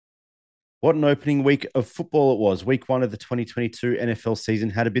What an opening week of football it was. Week one of the 2022 NFL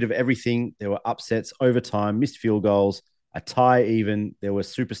season had a bit of everything. There were upsets, overtime, missed field goals, a tie even. There were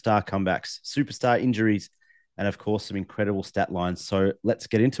superstar comebacks, superstar injuries, and of course, some incredible stat lines. So let's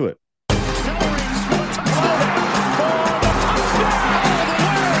get into it.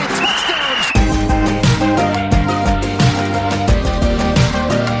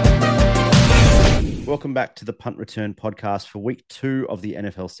 Welcome back to the Punt Return podcast for week two of the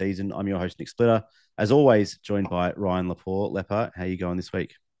NFL season. I'm your host, Nick Splitter. As always, joined by Ryan Lepore. Leper, how are you going this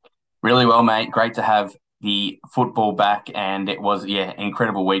week? Really well, mate. Great to have the football back, and it was,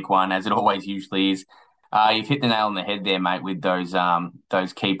 incredible week one, as it always usually is. You've hit the nail on the head there, mate, with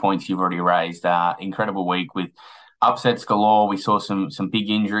those key points you've already raised. Incredible week with upsets galore. We saw some big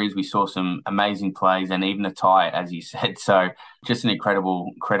injuries. We saw some amazing plays, and even a tie, as you said. So just an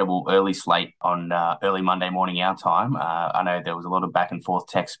incredible early slate on early Monday morning our time. I know there was a lot of back and forth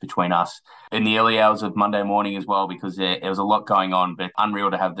text between us in the early hours of Monday morning as well, because there was a lot going on. But unreal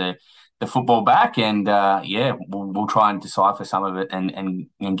to have the football back, and we'll try and decipher some of it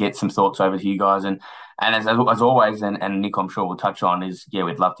and get some thoughts over to you guys. And as always, and Nick, I'm sure we'll touch on is,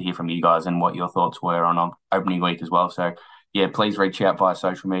 we'd love to hear from you guys and what your thoughts were on opening week as well. So please reach out via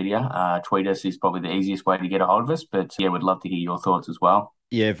social media. Tweet us is probably the easiest way to get a hold of us. But we'd love to hear your thoughts as well.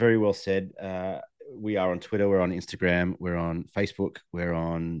 Yeah, very well said. We are on Twitter, we're on Instagram, we're on Facebook, we're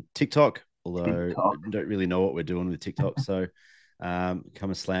on TikTok, although TikTok. I don't really know what we're doing with TikTok. So come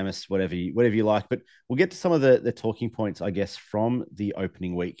and slam us, whatever you like. But we'll get to some of the talking points, I guess, from the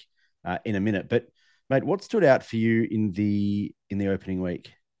opening week in a minute. But mate, what stood out for you in the opening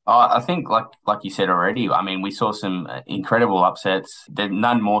week? I think, like you said already, I mean, we saw some incredible upsets. There's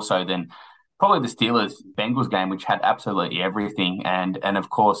none more so than probably the Steelers Bengals game, which had absolutely everything, and of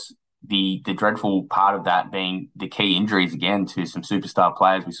course the dreadful part of that being the key injuries again to some superstar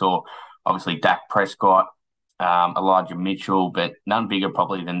players. We saw obviously Dak Prescott, Elijah Mitchell, but none bigger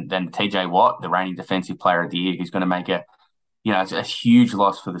probably than TJ Watt, the reigning defensive player of the year, who's going to make it's a huge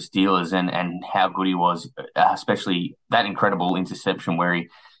loss for the Steelers, and how good he was, especially that incredible interception where he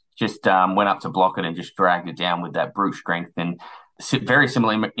just went up to block it and just dragged it down with that brute strength. And very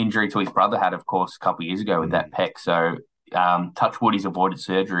similar injury to his brother had, of course, a couple of years ago with that pec. So touch wood, he's avoided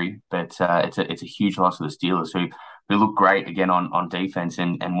surgery, but it's a huge loss for the Steelers, who look great again on defense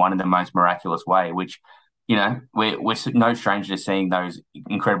and one in the most miraculous way, which we're no stranger to seeing those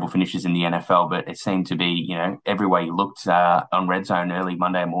incredible finishes in the NFL, but it seemed to be, everywhere you looked on Red Zone early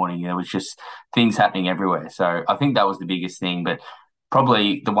Monday morning, there was just things happening everywhere. So I think that was the biggest thing. But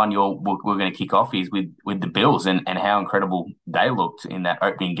probably the one we're going to kick off is with the Bills and how incredible they looked in that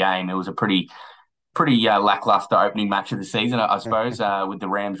opening game. It was a pretty lackluster opening match of the season, I suppose, with the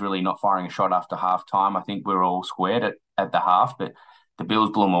Rams really not firing a shot after halftime. I think we were all squared at the half, but the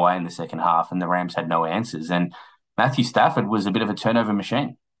Bills blew them away in the second half, and the Rams had no answers. And Matthew Stafford was a bit of a turnover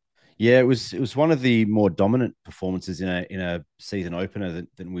machine. Yeah, it was one of the more dominant performances in a season opener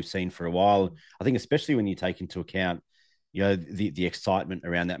than we've seen for a while. I think especially when you take into account, the excitement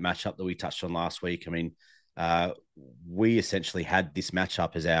around that matchup that we touched on last week. I mean, we essentially had this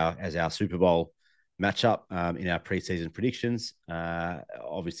matchup as our Super Bowl matchup in our preseason predictions.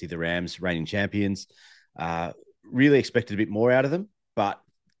 Obviously, the Rams, reigning champions, really expected a bit more out of them, but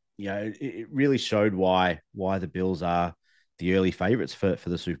it really showed why the Bills are the early favorites for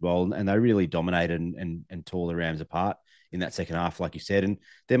the Super Bowl, and they really dominated and tore the Rams apart in that second half, like you said. And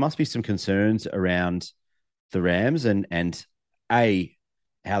there must be some concerns around the Rams and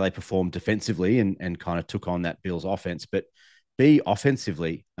how they performed defensively and kind of took on that Bills offense, but B,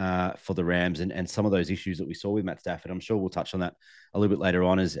 offensively for the Rams and some of those issues that we saw with Matt Stafford. I'm sure we'll touch on that a little bit later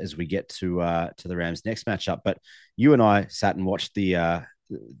on as we get to the Rams' next matchup. But you and I sat and watched the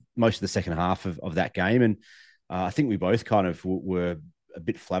most of the second half of that game, and I think we both kind of were a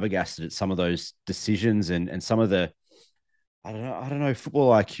bit flabbergasted at some of those decisions and some of the I don't know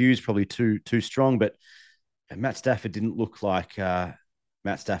football IQ is probably too strong, but Matt Stafford didn't look like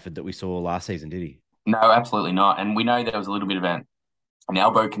Matt Stafford that we saw last season, did he? No, absolutely not. And we know there was a little bit of an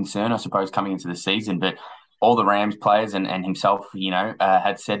elbow concern, I suppose, coming into the season, but all the Rams players and himself,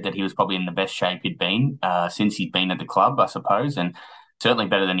 had said that he was probably in the best shape he'd been since he'd been at the club, I suppose, and certainly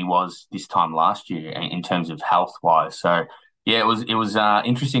better than he was this time last year in terms of health wise. So yeah, it was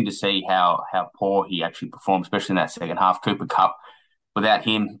interesting to see how poor he actually performed, especially in that second half. Cooper Kupp, without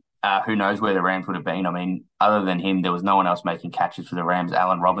him, who knows where the Rams would have been? I mean, other than him, there was no one else making catches for the Rams.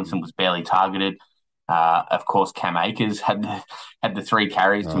 Allen Robinson was barely targeted. Of course, Cam Akers had the three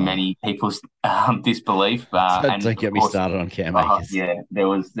carries to Oh, many people's disbelief. don't, And don't of get me course, started on Cam Akers. yeah, there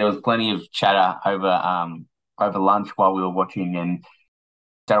was plenty of chatter over lunch while we were watching, and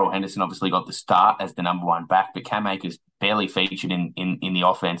Daryl Henderson obviously got the start as the number one back, but Cam Akers barely featured in the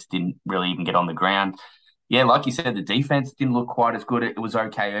offense, didn't really even get on the ground. Yeah, like you said, the defense didn't look quite as good. It was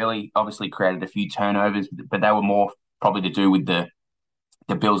okay early, obviously created a few turnovers, but they were more probably to do with the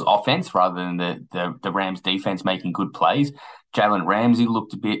Bills' offense rather than the Rams' defense making good plays. Jalen Ramsey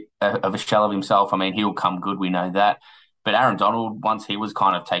looked a bit of a shell of himself. I mean, he'll come good, we know that. But Aaron Donald, once he was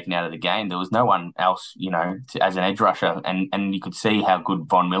kind of taken out of the game, there was no one else, as an edge rusher, and you could see how good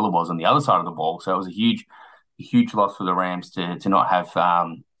Von Miller was on the other side of the ball. So it was a huge loss for the Rams to not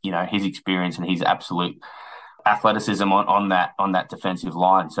have his experience and his absolute athleticism on that defensive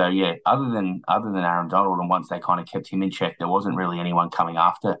line. So yeah, other than Aaron Donald, and once they kind of kept him in check, there wasn't really anyone coming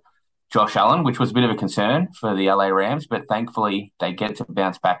after Josh Allen, which was a bit of a concern for the LA Rams. But thankfully, they get to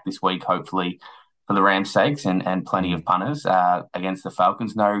bounce back this week, hopefully for the Rams' sakes, and plenty of punters against the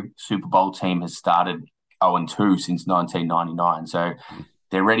Falcons. No Super Bowl team has started 0-2 since 1999, so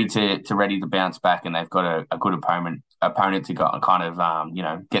they're ready to bounce back, and they've got a good opponent to go, kind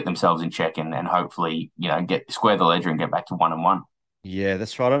of get themselves in check and hopefully get square the ledger and get back to 1-1. Yeah,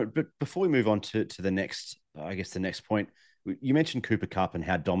 that's right. But before we move on to the next, I guess the next point, you mentioned Cooper Kupp and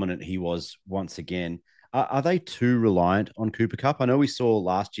how dominant he was once again. Are they too reliant on Cooper Kupp? I know we saw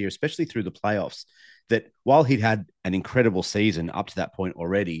last year, especially through the playoffs, that while he'd had an incredible season up to that point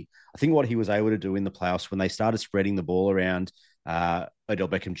already, I think what he was able to do in the playoffs when they started spreading the ball around, Odell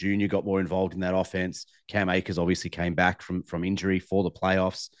Beckham Jr. got more involved in that offense. Cam Akers obviously came back from injury for the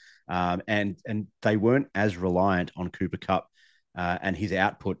playoffs, and they weren't as reliant on Cooper Kupp and his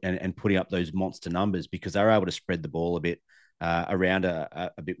output and putting up those monster numbers because they were able to spread the ball a bit around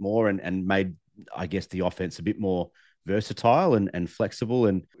a bit more and made, I guess, the offense a bit more versatile and flexible.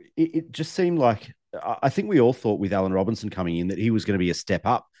 And it just seemed like, I think we all thought with Allen Robinson coming in that he was going to be a step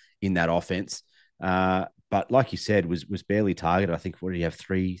up in that offense. But like you said, was barely targeted. I think, what did he have?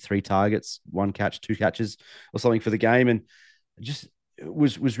 Three targets, one catch, two catches or something for the game. And just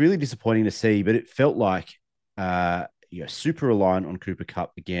was really disappointing to see, but it felt like, super reliant on Cooper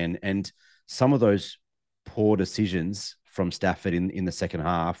Kupp again. And some of those poor decisions from Stafford in the second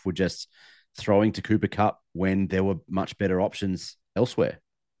half were just throwing to Cooper Kupp when there were much better options elsewhere.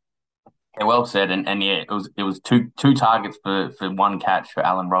 Yeah, well said. And yeah, it was two targets for one catch for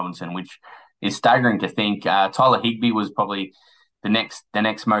Allen Robinson, which is staggering to think. Tyler Higbee was probably the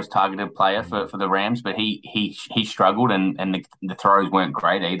next most targeted player for the Rams, but he struggled and the throws weren't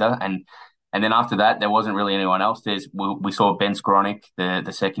great either. And then after that, there wasn't really anyone else. We saw Ben Skowronek,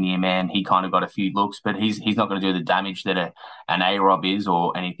 the second year man. He kind of got a few looks, but he's not going to do the damage that an A-Rob is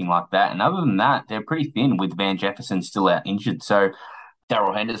or anything like that. And other than that, they're pretty thin with Van Jefferson still out injured. So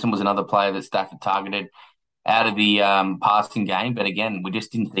Daryl Henderson was another player that Stafford targeted out of the passing game. But again, we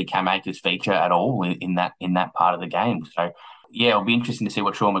just didn't see Cam Akers feature at all in that part of the game. So yeah, it'll be interesting to see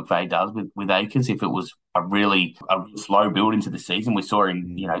what Sean McVay does with Akers. If it was a slow build into the season, we saw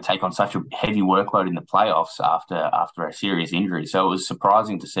him, take on such a heavy workload in the playoffs after a serious injury. So it was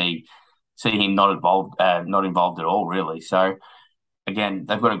surprising to see him not involved at all, really. So again,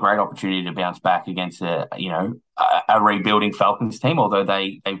 they've got a great opportunity to bounce back against a rebuilding Falcons team. Although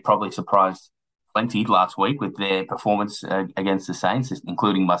they probably surprised plenty last week with their performance against the Saints,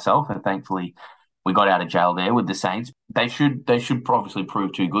 including myself, and thankfully we got out of jail there with the Saints. They should obviously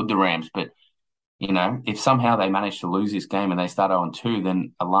prove too good, the Rams, but if somehow they manage to lose this game and they start 0-2,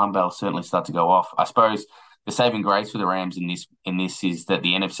 then alarm bells certainly start to go off. I suppose the saving grace for the Rams in this is that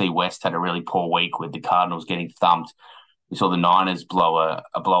the NFC West had a really poor week with the Cardinals getting thumped. We saw the Niners blow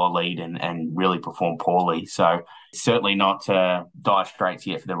a lead and really perform poorly. So certainly not dire straits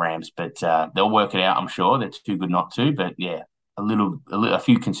yet for the Rams, but they'll work it out, I'm sure. They're too good not to, but yeah, a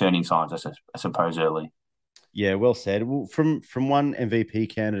few concerning signs, I suppose, early. Yeah, well said. Well, from one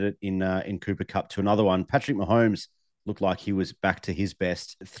MVP candidate in Cooper Kupp to another one, Patrick Mahomes looked like he was back to his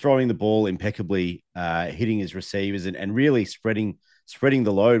best, throwing the ball impeccably, hitting his receivers, and really spreading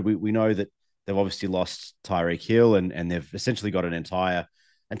the load. We know that they've obviously lost Tyreek Hill, and they've essentially got an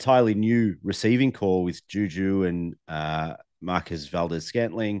entirely new receiving core with Juju and Marcus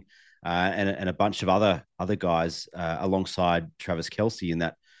Valdez-Scantling, and a bunch of other guys alongside Travis Kelce in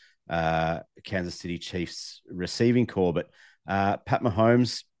that Kansas City Chiefs receiving core. But Pat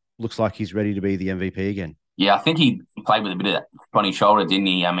Mahomes looks like he's ready to be the MVP again. Yeah, I think he played with a bit of that funny shoulder, didn't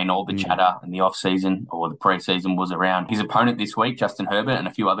he? I mean, all the chatter in the off-season or the pre-season was around his opponent this week, Justin Herbert, and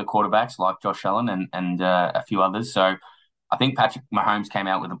a few other quarterbacks like Josh Allen and a few others. So I think Patrick Mahomes came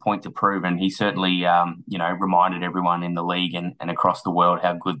out with a point to prove, and he certainly, reminded everyone in the league and across the world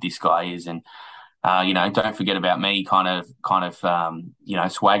how good this guy is. And Don't forget about me,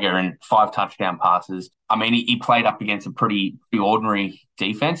 swagger and 5 touchdown passes. I mean, he played up against a pretty ordinary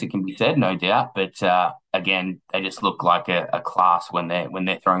defense, it can be said, no doubt. But again, they just look like a class when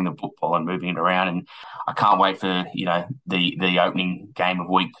they're throwing the football and moving it around. And I can't wait for the opening game of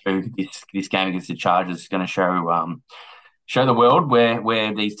week 2. This game against the Chargers is going to show the world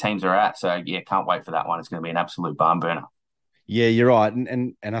where these teams are at. So yeah, can't wait for that one. It's going to be an absolute barn burner. Yeah, you're right,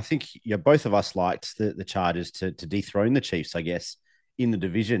 and I think both of us liked the Chargers to dethrone the Chiefs, I guess, in the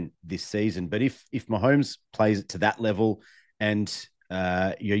division this season. But if Mahomes plays it to that level, and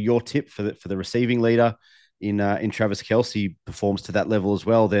your tip for the receiving leader in Travis Kelce performs to that level as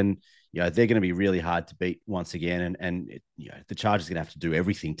well, then they're going to be really hard to beat once again, and the Chargers are going to have to do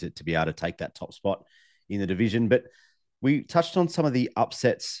everything to be able to take that top spot in the division. But we touched on some of the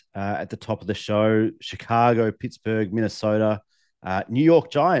upsets at the top of the show: Chicago, Pittsburgh, Minnesota, New York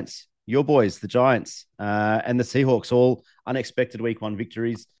Giants, your boys, the Giants, and the Seahawks, all unexpected week 1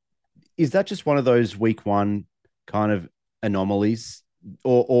 victories. Is that just one of those week 1 kind of anomalies,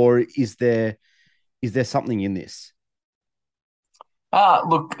 or is there something in this?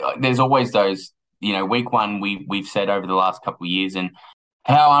 Look, there's always those. Week 1 we've said over the last couple of years, and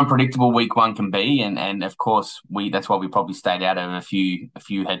how unpredictable week 1 can be, and of course that's why we probably stayed out of a few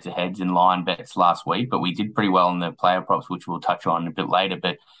head to heads and line bets last week, but we did pretty well in the player props, which we'll touch on a bit later.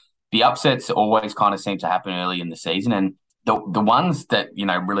 But the upsets always kind of seem to happen early in the season, and the ones that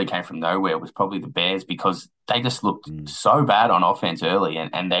really came from nowhere was probably the Bears, because they just looked so bad on offense early,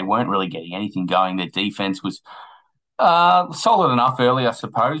 and they weren't really getting anything going. Their defense was solid enough early, I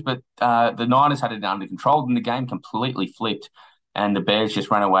suppose, but the Niners had it under control, and the game completely flipped. And the Bears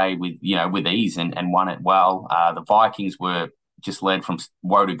just ran away with ease and won it well. The Vikings were just led from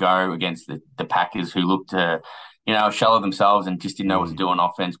woe to go against the Packers, who looked a shell of themselves and just didn't know what to do on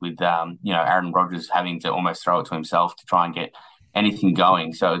offense, with Aaron Rodgers having to almost throw it to himself to try and get anything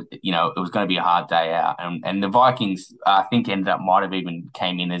going. So it was going to be a hard day out. And the Vikings, I think, might have even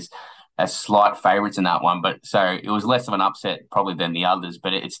came in as slight favourites in that one. But so it was less of an upset probably than the others,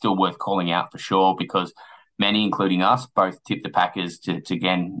 but it's still worth calling out for sure, because many, including us, both tipped the Packers to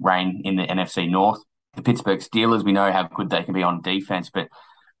again reign in the NFC North. The Pittsburgh Steelers, we know how good they can be on defense, but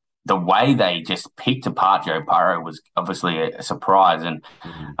the way they just picked apart Joe Burrow was obviously a surprise. And,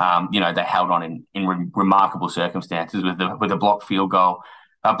 they held on in remarkable circumstances with a blocked field goal,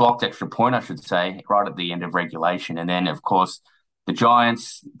 a blocked extra point, I should say, right at the end of regulation. And then, of course, the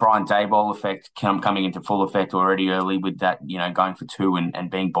Giants, Brian Daboll effect coming into full effect already early with that, going for 2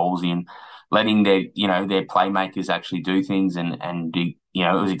 and being ballsy and letting their playmakers actually do things, and it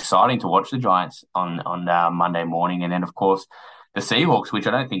was exciting to watch the Giants on Monday morning. And then, of course, the Seahawks, which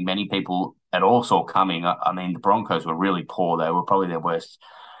I don't think many people at all saw coming. I mean, the Broncos were really poor. They were probably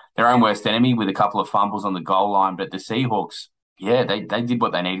their own worst enemy, with a couple of fumbles on the goal line. But the Seahawks, yeah, they did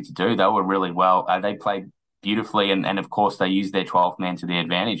what they needed to do. They were really well. They played beautifully, and of course they used their 12th man to their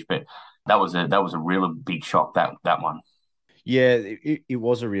advantage. But that was a really big shock, that one. Yeah, it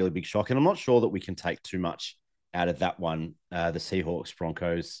was a really big shock. And I'm not sure that we can take too much out of that one, the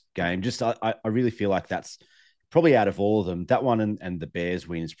Seahawks-Broncos game. Just I really feel like that's probably, out of all of them, that one and the Bears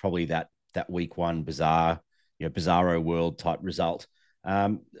win is probably that week 1 bizarro world type result.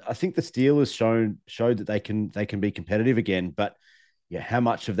 I think the Steelers showed that they can be competitive again, but how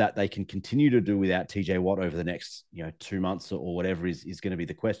much of that they can continue to do without TJ Watt over the next 2 months or whatever is going to be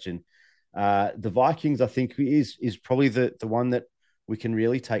the question. The Vikings, I think, is probably the one that we can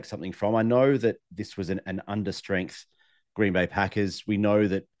really take something from. I know that this was an understrength Green Bay Packers. We know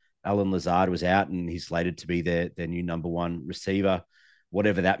that Alan Lazard was out and he's slated to be their new number 1 receiver,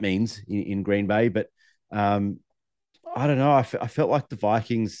 whatever that means in Green Bay. But I don't know. I felt like the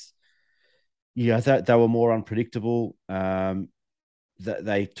Vikings, they were more unpredictable. That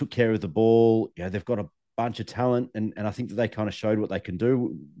they took care of the ball. They've got a bunch of talent, and I think that they kind of showed what they can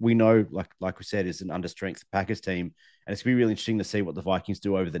do. We know, like we said, is an understrength Packers team, and it's going to be really interesting to see what the Vikings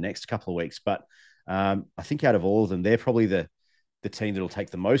do over the next couple of weeks. But I think out of all of them, they're probably the team that'll take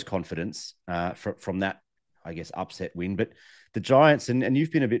the most confidence from that, I guess, upset win. But the Giants, and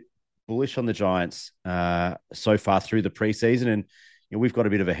you've been a bit bullish on the Giants so far through the preseason, and we've got a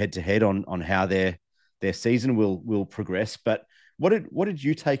bit of a head-to-head on how their season will progress. But what did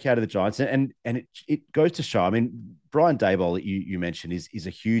you take out of the Giants? And it goes to show. I mean, Brian Daboll that you mentioned is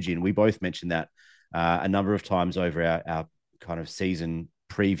a huge in. We both mentioned that a number of times over our kind of season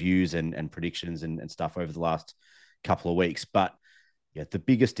previews and predictions and stuff over the last couple of weeks. But the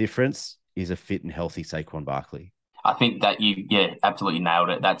biggest difference is a fit and healthy Saquon Barkley. I think that you absolutely nailed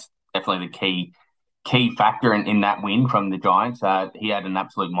it. That's definitely the key factor in that win from the Giants. He had an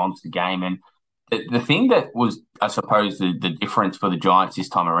absolute monster game, and The thing that was, I suppose, the difference for the Giants this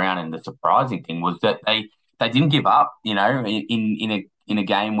time around, and the surprising thing was that they didn't give up. In a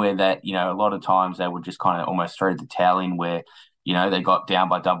game where that a lot of times they would just kind of almost throw the towel in, where they got down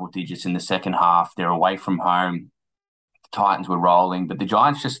by double digits in the second half. They're away from home. The Titans were rolling, but the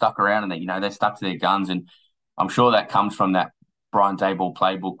Giants just stuck around, and they stuck to their guns. And I'm sure that comes from that Brian Daboll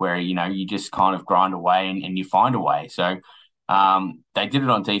playbook where you just kind of grind away and you find a way. So they did it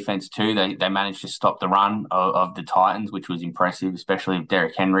on defense too. They managed to stop the run of the Titans, which was impressive, especially with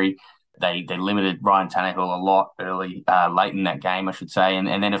Derrick Henry. They limited Ryan Tannehill a lot late in that game, I should say, and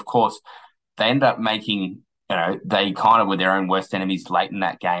then of course they ended up making they kind of were their own worst enemies late in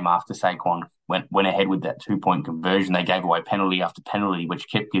that game after Saquon went ahead with that 2-point conversion. They gave away penalty after penalty, which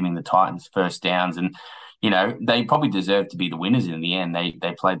kept giving the Titans first downs, and they probably deserved to be the winners in the end.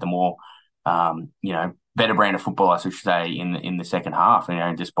 They played the more better brand of football, I should say, in the second half,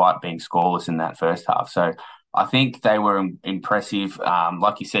 despite being scoreless in that first half. So I think they were impressive.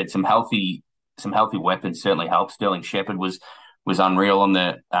 Like you said, some healthy weapons certainly helped. Sterling Shepard was unreal on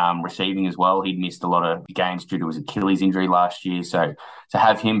the receiving as well. He'd missed a lot of games due to his Achilles injury last year. So to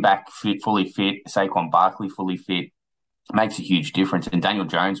have him back fully fit, Saquon Barkley fully fit, makes a huge difference. And Daniel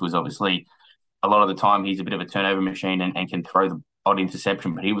Jones was obviously, a lot of the time, he's a bit of a turnover machine and can throw the odd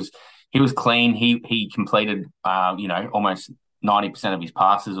interception, but he was clean. He completed almost 90% of his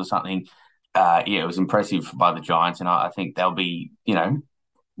passes or something. It was impressive by the Giants, and I think they'll be,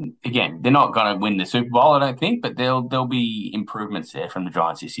 again, they're not going to win the Super Bowl, I don't think, but there'll be improvements there from the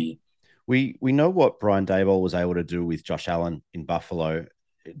Giants this year. We know what Brian Daboll was able to do with Josh Allen in Buffalo.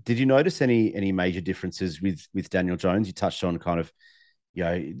 Did you notice any major differences with Daniel Jones? You touched on kind of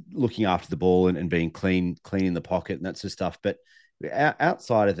looking after the ball and being clean in the pocket and that sort of stuff. But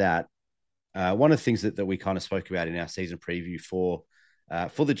outside of that, one of the things that we kind of spoke about in our season preview for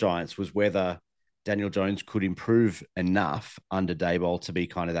the Giants was whether Daniel Jones could improve enough under Daboll to be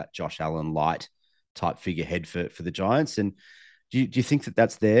kind of that Josh Allen light type figurehead for the Giants. And do you think that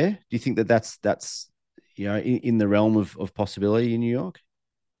that's there? Do you think that that's in the realm of possibility in New York?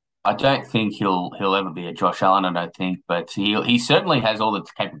 I don't think he'll ever be a Josh Allen. I don't think, but he certainly has all the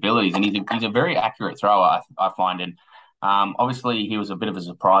capabilities, and he's a very accurate thrower. I find, and obviously he was a bit of a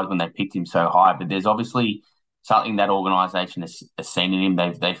surprise when they picked him so high. But there's obviously something that organisation has seen in him.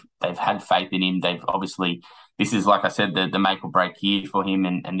 They've had faith in him. They've obviously, this is, like I said, the make or break year for him,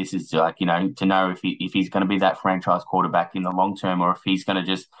 and this is to know if he's going to be that franchise quarterback in the long term, or if he's going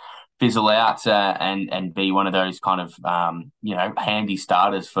to just fizzle out and be one of those kind of handy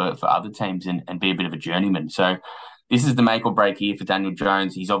starters for other teams and be a bit of a journeyman. So this is the make or break year for Daniel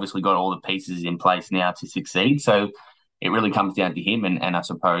Jones. He's obviously got all the pieces in place now to succeed. So it really comes down to him and I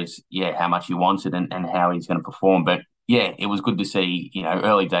suppose, how much he wants it and how he's going to perform. But it was good to see,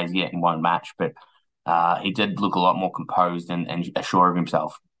 early days yet in one match, but he did look a lot more composed and assured of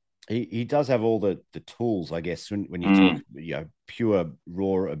himself. He does have all the tools, I guess, when you talk pure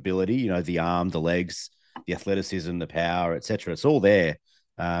raw ability, the arm, the legs, the athleticism, the power, etc. It's all there.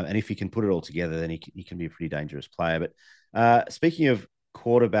 And if he can put it all together, then he can be a pretty dangerous player. But speaking of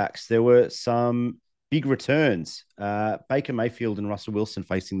quarterbacks, there were some big returns. Baker Mayfield and Russell Wilson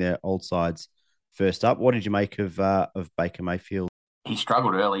facing their old sides first up. What did you make of Baker Mayfield? He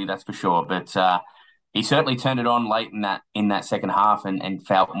struggled early, that's for sure, but he certainly turned it on late in that second half and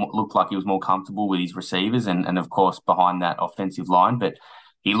looked like he was more comfortable with his receivers and of course behind that offensive line. But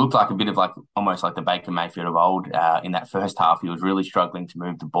he looked like a bit of almost like the Baker Mayfield of old. In that first half, he was really struggling to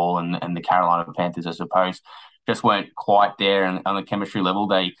move the ball, and the Carolina Panthers, I suppose, just weren't quite there. And on the chemistry level,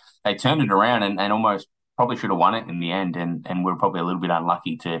 they turned it around and almost probably should have won it in the end. And we're probably a little bit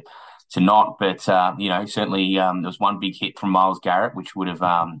unlucky to not. But certainly there was one big hit from Myles Garrett, which would have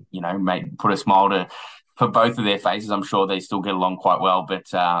put a smile for both of their faces. I'm sure they still get along quite well.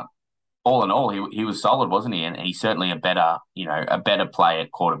 But all in all, he was solid, wasn't he? And he's certainly a better player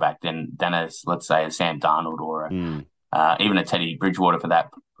at quarterback than as, let's say, a Sam Darnold or even a Teddy Bridgewater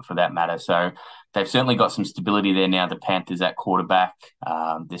for that matter. So they've certainly got some stability there now. The Panthers at quarterback,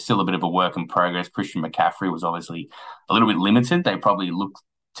 there's still a bit of a work in progress. Christian McCaffrey was obviously a little bit limited. They probably looked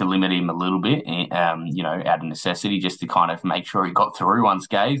to limit him a little bit, out of necessity, just to kind of make sure he got through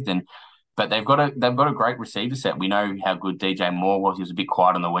unscathed. But they've got a great receiver set. We know how good DJ Moore was. He was a bit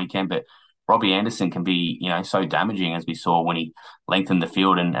quiet on the weekend, but Robbie Anderson can be, so damaging, as we saw when he lengthened the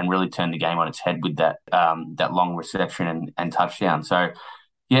field and really turned the game on its head with that long reception and touchdown. So,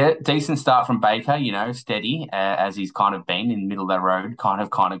 decent start from Baker, steady as he's kind of been in the middle of that road, kind of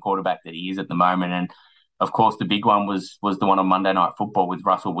quarterback that he is at the moment. And of course, the big one was the one on Monday Night Football with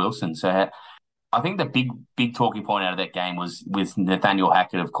Russell Wilson. So I think the big talking point out of that game was with Nathaniel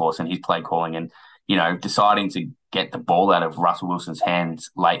Hackett, of course, and his play calling, and deciding to get the ball out of Russell Wilson's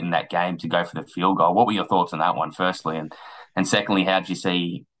hands late in that game to go for the field goal. What were your thoughts on that one, firstly, and secondly, how did you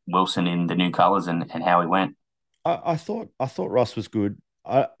see Wilson in the new colours and how he went? I thought Ross was good.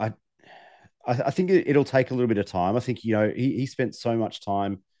 I think it'll take a little bit of time. I think he spent so much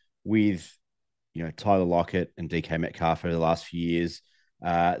time with Tyler Lockett and DK Metcalf over the last few years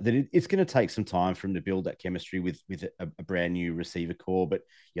that it's going to take some time for him to build that chemistry with a brand new receiver core. But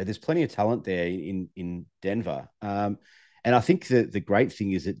there's plenty of talent there in Denver. And I think the great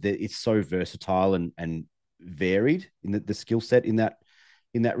thing is that it's so versatile and varied in the skill set in that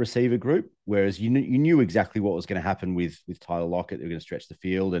receiver group. Whereas you knew exactly what was going to happen with Tyler Lockett. They were going to stretch the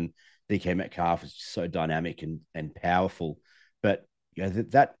field, and DK Metcalf is just so dynamic and powerful. But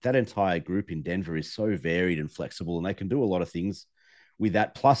that entire group in Denver is so varied and flexible, and they can do a lot of things with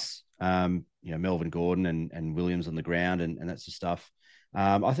that. Plus, Melvin Gordon and Williams on the ground and that sort of stuff.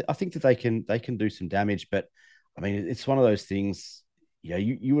 I think that they can do some damage. But I mean, it's one of those things.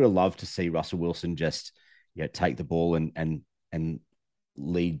 You would have loved to see Russell Wilson just take the ball and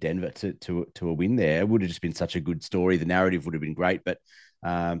lead Denver to a win there. It would have just been such a good story. The narrative would have been great, but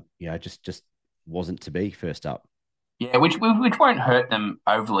just wasn't to be first up. Yeah, which won't hurt them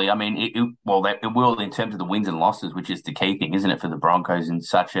overly. I mean, it will in terms of the wins and losses, which is the key thing, isn't it, for the Broncos in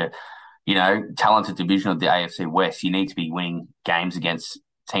such a talented division of the AFC West. You need to be winning games against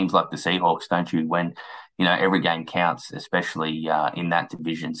teams like the Seahawks, don't you? When every game counts, especially in that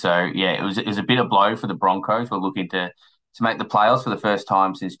division. So yeah, it was a bit of blow for the Broncos. We're looking to make the playoffs for the first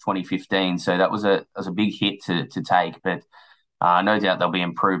time since 2015. So that was a big hit to take, but. No doubt they'll be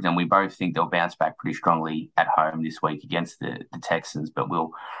improved, and we both think they'll bounce back pretty strongly at home this week against the Texans. But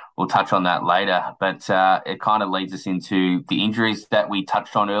we'll touch on that later. But it kind of leads us into the injuries that we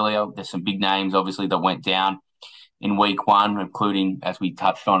touched on earlier. There's some big names, obviously, that went down in week one, including, as we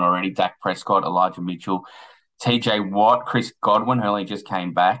touched on already, Dak Prescott, Elijah Mitchell, TJ Watt, Chris Godwin, who only just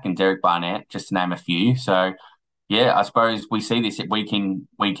came back, and Derek Barnett, just to name a few. So yeah, I suppose we see this week in,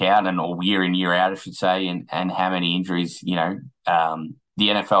 week out, or year in, year out, I should say, and how many injuries, the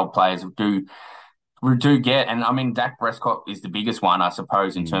NFL players do get. And I mean, Dak Prescott is the biggest one, I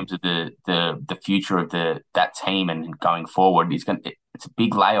suppose, in terms of the future of that team and going forward. It's a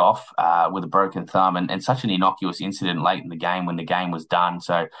big layoff with a broken thumb and such an innocuous incident late in the game when the game was done.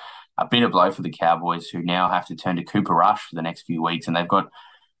 So a bit of blow for the Cowboys, who now have to turn to Cooper Rush for the next few weeks, and they've got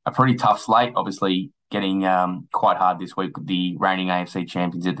a pretty tough slate, obviously getting quite hard this week with the reigning AFC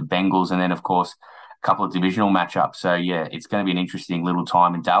champions at the Bengals, and then, of course, a couple of divisional matchups. So, yeah, it's going to be an interesting little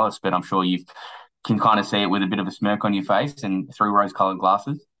time in Dallas, but I'm sure you can kind of see it with a bit of a smirk on your face and through rose-coloured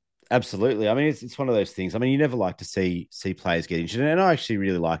glasses. Absolutely. I mean, it's one of those things. I mean, you never like to see players get injured, and I actually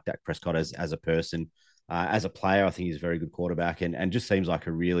really like Dak Prescott as a person. As a player, I think he's a very good quarterback and just seems like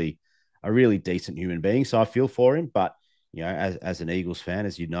a really decent human being. So I feel for him, but as an Eagles fan,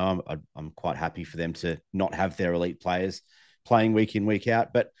 as you know, I'm quite happy for them to not have their elite players playing week in, week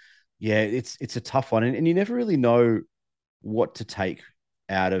out. But yeah, it's a tough one, and you never really know what to take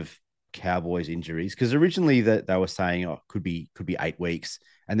out of Cowboys injuries, because originally that they were saying could be 8 weeks,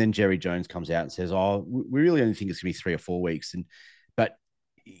 and then Jerry Jones comes out and says, we really only think it's gonna be 3 or 4 weeks, but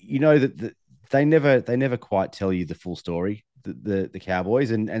that they never quite tell you the full story, the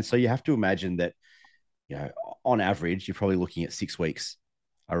Cowboys, and so you have to imagine that. On average, you're probably looking at 6 weeks,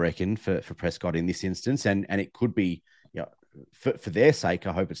 I reckon, for Prescott in this instance. And it could be, for their sake,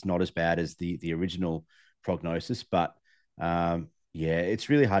 I hope it's not as bad as the original prognosis. But it's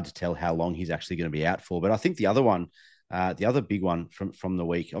really hard to tell how long he's actually going to be out for. But I think the other big one from the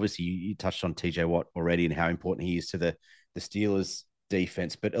week, obviously you touched on TJ Watt already and how important he is to the Steelers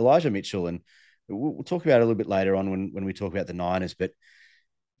defense. But Elijah Mitchell, and we'll talk about it a little bit later on when we talk about the Niners, but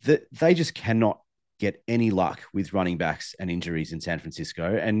they just cannot get any luck with running backs and injuries in San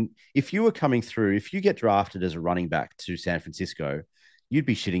Francisco. And if you get drafted as a running back to San Francisco, you'd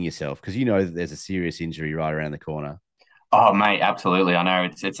be shitting yourself, because that there's a serious injury right around the corner. Oh, mate, absolutely. I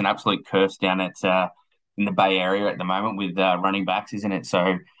know it's an absolute curse down at in the Bay Area at the moment with running backs, isn't it?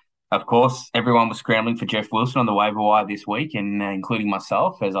 So, of course, everyone was scrambling for Jeff Wilson on the waiver wire this week, and including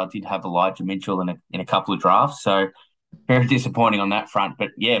myself, as I did have Elijah Mitchell in a couple of drafts. So very disappointing on that front. But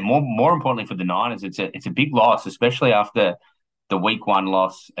yeah, more importantly for the Niners, it's a big loss, especially after the week one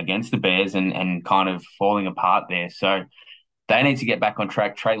loss against the Bears and kind of falling apart there. So they need to get back on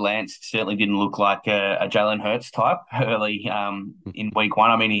track. Trey Lance certainly didn't look like a Jalen Hurts type early in week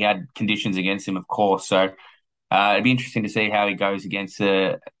one. I mean, he had conditions against him, of course. So it'd be interesting to see how he goes against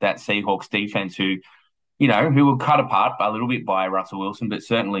that Seahawks defense, who who were cut apart a little bit by Russell Wilson, but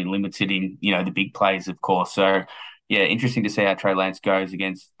certainly limited in, the big plays, of course. So, yeah, interesting to see how Trey Lance goes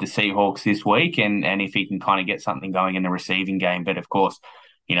against the Seahawks this week and if he can kind of get something going in the receiving game. But of course,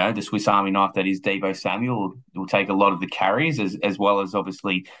 the Swiss Army knife that is Deebo Samuel will take a lot of the carries as well as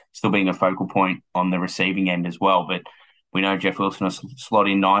obviously still being a focal point on the receiving end as well. But we know Jeff Wilson will slot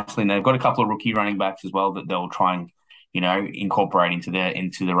in nicely, and they've got a couple of rookie running backs as well that they'll try and incorporate into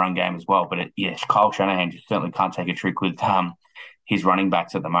the run game as well. But Kyle Shanahan just certainly can't take a trick with his running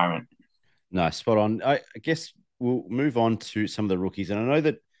backs at the moment. No, spot on. I guess we'll move on to some of the rookies, and I know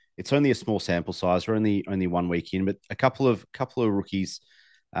that it's only a small sample size. We're only 1 week in, but a couple of rookies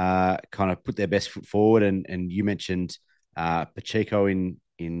kind of put their best foot forward. And you mentioned Pacheco in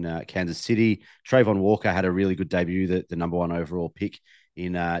Kansas City. Trayvon Walker had a really good debut, the number 1 overall pick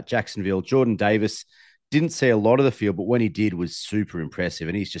in Jacksonville. Jordan Davis didn't see a lot of the field, but when he did, was super impressive,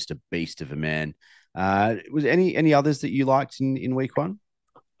 and he's just a beast of a man. Was any others that you liked in week 1?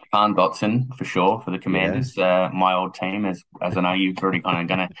 Jahan Dotson for sure for the Commanders, my old team. As I know you're already kind of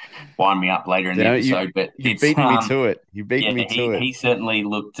going to wind me up later in the episode, but you've beaten me to it. You've beaten me to it. He certainly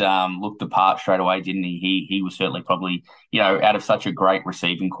looked the part straight away, didn't he? He was certainly probably out of such a great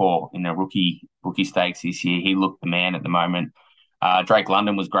receiving core in the rookie stakes this year. He looked the man at the moment. Drake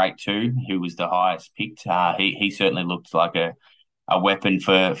London was great too, who was the highest picked. He certainly looked like a weapon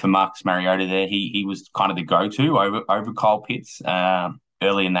for Marcus Mariota there. He was kind of the go-to over Kyle Pitts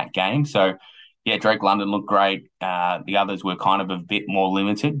early in that game. So, yeah, Drake London looked great. The others were kind of a bit more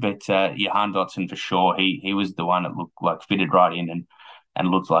limited, but Jahan Dotson for sure. He was the one that looked like fitted right in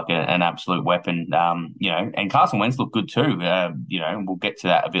and looked like an absolute weapon. And Carson Wentz looked good too. We'll get to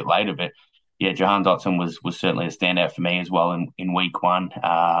that a bit later, but yeah, Jahan Dotson was certainly a standout for me as well in week 1.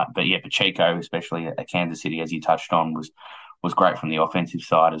 But yeah, Pacheco, especially at Kansas City, as you touched on, was great from the offensive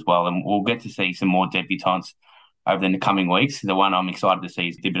side as well. And we'll get to see some more debutantes over the coming weeks. The one I'm excited to see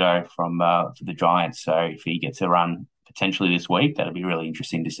is Thibodeau for the Giants. So if he gets a run potentially this week, that'll be really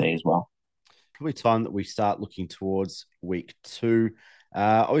interesting to see as well. Probably time that we start looking towards week 2.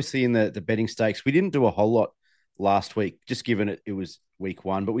 Obviously, in the betting stakes, we didn't do a whole lot last week, just given it was week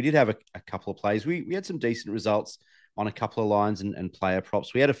 1, but we did have a couple of plays. We had some decent results on a couple of lines and player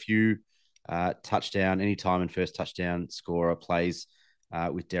props. We had a few touchdown, anytime and first touchdown scorer plays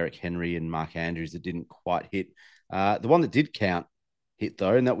with Derrick Henry and Mark Andrews that didn't quite hit. The one that did count hit,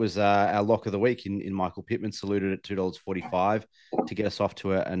 though, and that was our lock of the week in Michael Pittman, saluted at $2.45 to get us off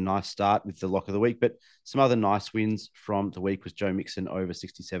to a nice start with the lock of the week. But some other nice wins from the week was Joe Mixon over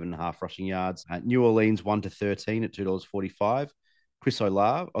 67.5 rushing yards. New Orleans 1-13 at $2.45. Chris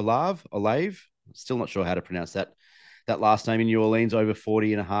Olave, still not sure how to pronounce that last name in New Orleans, over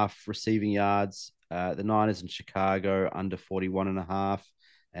 40.5 receiving yards. The Niners in Chicago under 41.5,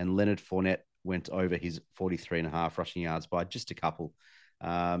 and Leonard Fournette went over his 43.5 rushing yards by just a couple.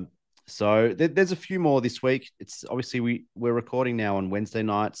 So there's a few more this week. It's obviously we're recording now on Wednesday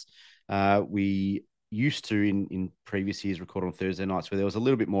nights. We used to in previous years record on Thursday nights where there was a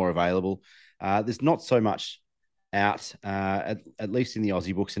little bit more available. There's not so much out, at least in the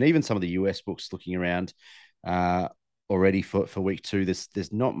Aussie books and even some of the US books looking around already for week 2.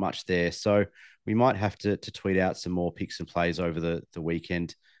 There's not much there. So we might have to tweet out some more picks and plays over the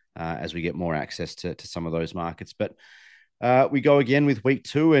weekend as we get more access to some of those markets. But we go again with week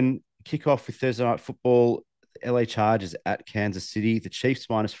 2 and kick off with Thursday night football. LA Chargers at Kansas City. The Chiefs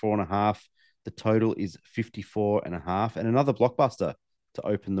 -4.5. The total is 54.5, and another blockbuster to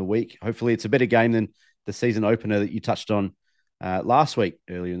open the week. Hopefully it's a better game than the season opener that you touched on last week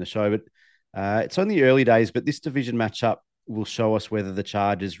earlier in the show. But it's only early days, but this division matchup will show us whether the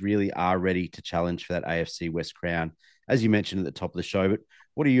Chargers really are ready to challenge for that AFC West crown, as you mentioned at the top of the show. But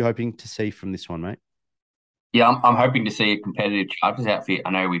what are you hoping to see from this one, mate? Yeah, I'm hoping to see a competitive Chargers outfit. I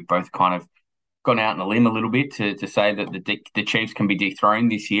know we've both kind of gone out on a limb a little bit to say that the Chiefs can be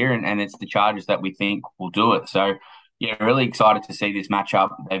dethroned this year, and it's the Chargers that we think will do it. So, yeah, really excited to see this matchup.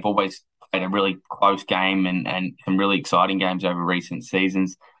 They've always played a really close game and some really exciting games over recent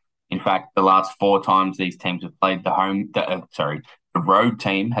seasons. In fact, the last 4 times these teams have played, the road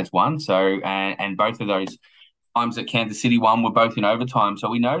team has won. So, and both of those times that Kansas City won were both in overtime. So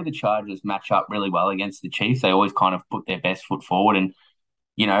we know the Chargers match up really well against the Chiefs. They always kind of put their best foot forward. And,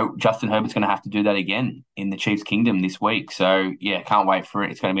 Justin Herbert's going to have to do that again in the Chiefs' kingdom this week. So, yeah, can't wait for it.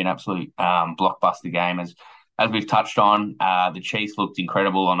 It's going to be an absolute blockbuster game. As we've touched on, the Chiefs looked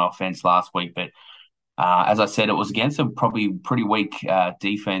incredible on offense last week. But as I said, it was against a probably pretty weak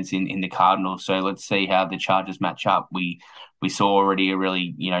defense in the Cardinals. So let's see how the Chargers match up. We saw already a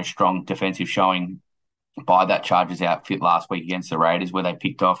really, strong defensive showing by that Chargers outfit last week against the Raiders, where they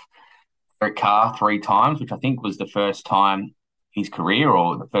picked off Derek Carr 3 times, which I think was the first time in his career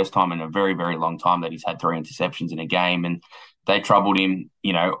or the first time in a very, very long time that he's had 3 interceptions in a game. And they troubled him,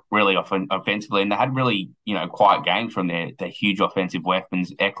 really often offensively. And they had really, quiet games from their huge offensive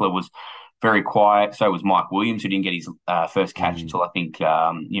weapons. Eckler was very quiet. So was Mike Williams, who didn't get his first catch until I think,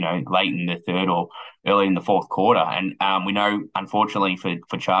 late in the third or early in the fourth quarter. And we know, unfortunately,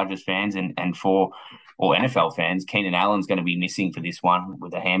 for Chargers fans and for or NFL fans, Keenan Allen's going to be missing for this one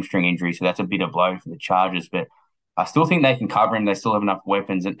with a hamstring injury. So that's a bitter blow for the Chargers. But I still think they can cover him. They still have enough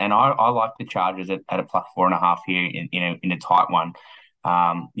weapons. And I like the Chargers at a plus 4.5 here in a tight one,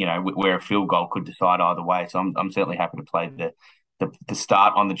 where a field goal could decide either way. So I'm certainly happy to play the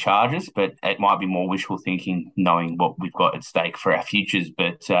start on the Chargers, but it might be more wishful thinking knowing what we've got at stake for our futures.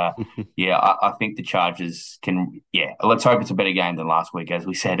 But I think the Chargers can, let's hope it's a better game than last week, as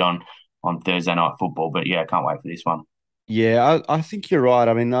we said on Thursday Night Football. But I can't wait for this one. Yeah, I think you're right.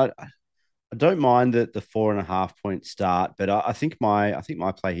 I mean, I don't mind the 4.5 point start, but I think my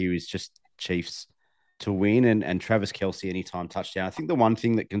play here is just Chiefs to win and Travis Kelce anytime touchdown. I think the one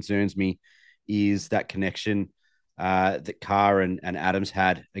thing that concerns me is that connection that Carr and Adams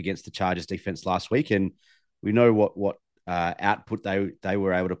had against the Chargers defense last week, and we know what output they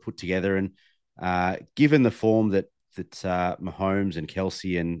were able to put together. And given the form that Mahomes and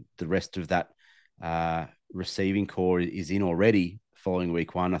Kelce and the rest of that receiving core is in already following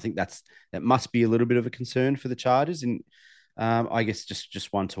week one, I think that must be a little bit of a concern for the Chargers, and I guess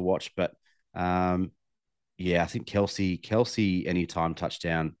just one to watch. But I think Kelce anytime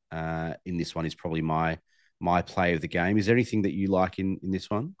touchdown in this one is probably my play of the game. Is there anything that you like in this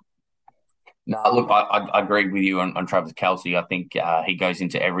one? No, look, I agree with you on Travis Kelce. I think he goes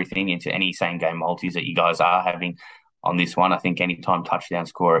into everything, into any same game multis that you guys are having on this one. I think anytime touchdown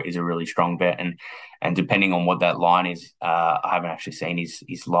scorer is a really strong bet, and depending on what that line is, I haven't actually seen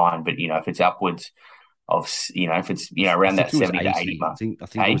his line, but if it's upwards of if it's around that 70 to 80 mark, I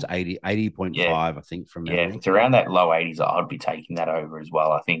think it was 80.5. I think from memory. If it's around that low 80s, I'd be taking that over as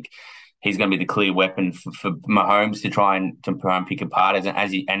well. I think he's going to be the clear weapon for Mahomes to try and pick apart.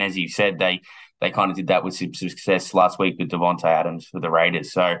 As you said, they kind of did that with some success last week with Devontae Adams for the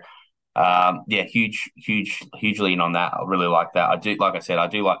Raiders. So hugely in on that. I really like that. I do like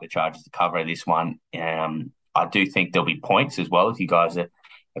the Chargers to cover this one. I do think there'll be points as well if you guys are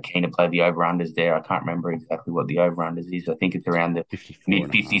keen to play the over-unders there. I can't remember exactly what the over-unders is. I think it's around the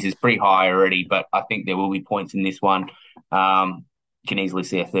mid-50s. It's pretty high already, but I think there will be points in this one. You can easily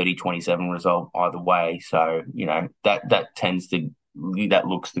see a 30-27 result either way. So, that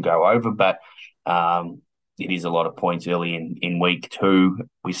looks to go over, but it is a lot of points early in week two.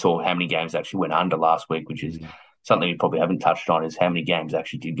 We saw how many games actually went under last week, which is something we probably haven't touched on, is how many games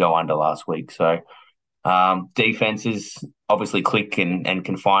actually did go under last week. So defenses obviously click and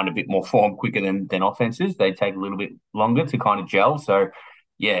can find a bit more form quicker than offenses. They take a little bit longer to kind of gel. So,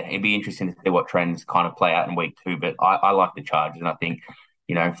 it'd be interesting to see what trends kind of play out in week two. But I like the Chargers, and I think,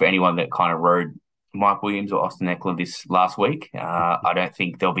 for anyone that kind of rode Mike Williams or Austin Eckler this last week, I don't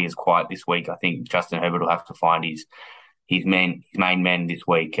think they'll be as quiet this week. I think Justin Herbert will have to find his main men this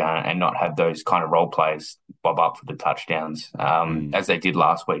week and not have those kind of role players bob up for the touchdowns as they did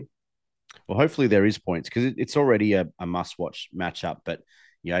last week. Well, hopefully there is points, because it's already a must-watch matchup. But,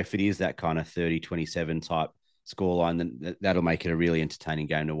 if it is that kind of 30-27 type scoreline, then that'll make it a really entertaining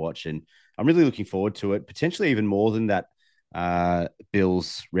game to watch. And I'm really looking forward to it, potentially even more than that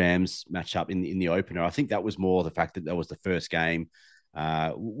Bills-Rams matchup in the opener. I think that was more the fact that was the first game.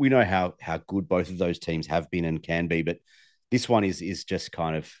 We know how good both of those teams have been and can be, but this one is just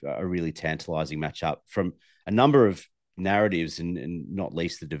kind of a really tantalising matchup from a number of narratives, and not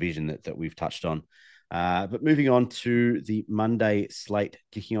least the division that we've touched on. But moving on to the Monday slate,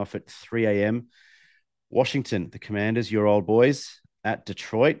 kicking off at 3 a.m. Washington, the Commanders, your old boys, at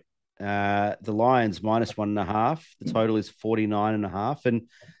Detroit. The Lions -1.5. The total is 49.5. And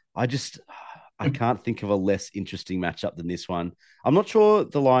I can't think of a less interesting matchup than this one. I'm not sure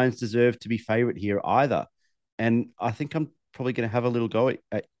the Lions deserve to be favorite here either. And I think I'm probably going to have a little go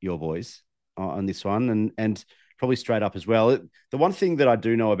at your boys on this one, and probably straight up as well. The one thing that I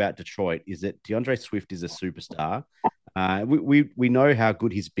do know about Detroit is that DeAndre Swift is a superstar. We know how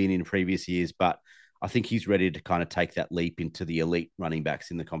good he's been in previous years, but I think he's ready to kind of take that leap into the elite running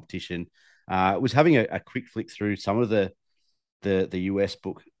backs in the competition. Was having a quick flick through some of the US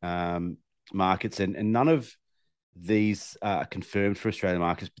book markets, and none of these are confirmed for Australian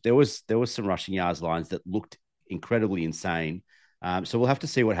markets, but there was some rushing yards lines that looked incredibly insane. So we'll have to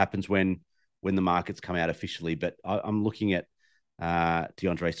see what happens when the markets come out officially. But I'm looking at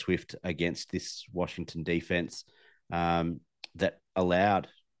DeAndre Swift against this Washington defense that allowed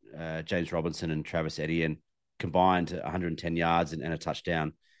James Robinson and Travis Etienne combined 110 yards and a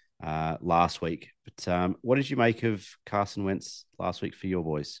touchdown last week. But what did you make of Carson Wentz last week for your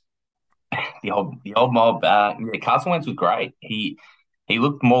boys? The old mob. Yeah, Carson Wentz was great. He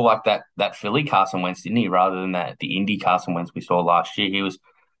looked more like that Philly Carson Wentz, didn't he? Rather than the Indy Carson Wentz we saw last year. He was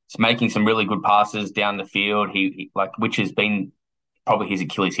making some really good passes down the field. He like which has been probably his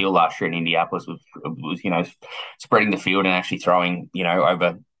Achilles heel last year in Indianapolis was spreading the field and actually throwing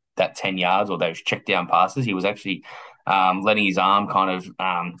over that 10 yards or those check down passes. He was actually letting his arm kind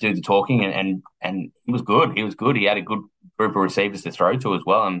of do the talking and he was good. He was good. He had a good group of receivers to throw to as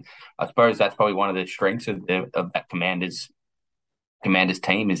well. And I suppose that's probably one of the strengths of that Commanders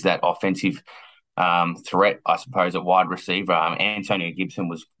team is that offensive threat, I suppose, at wide receiver. Antonio Gibson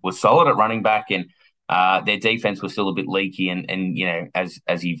was solid at running back, and their defense was still a bit leaky. And as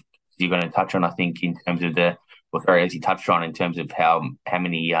you're going to touch on, I think in terms of as you touched on in terms of how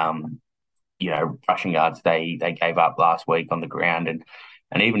many rushing yards they gave up last week on the ground and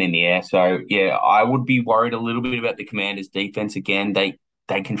even in the air. So yeah, I would be worried a little bit about the Commanders' defense again. They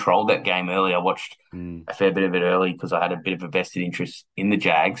controlled that game early. I watched a fair bit of it early because I had a bit of a vested interest in the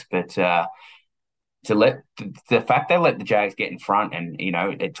Jags. But to let the fact they let the Jags get in front and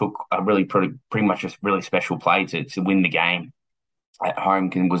it took a really pretty much a really special play to win the game at home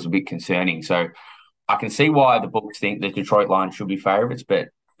was a bit concerning. So I can see why the books think the Detroit Lions should be favourites, but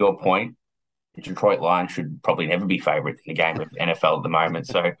to your point, the Detroit Lions should probably never be favourites in the game of NFL at the moment.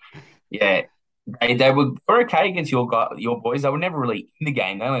 So yeah, they were okay against your boys. They were never really in the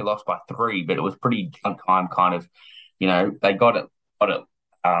game. They only lost by 3, but it was pretty on time kind of. They got it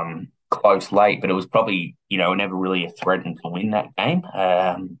close late, but it was probably never really a threat to win that game.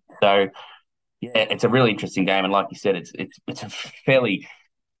 So yeah, it's a really interesting game, and like you said, it's a fairly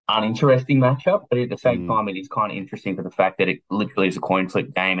uninteresting matchup, but at the same time, it is kind of interesting for the fact that it literally is a coin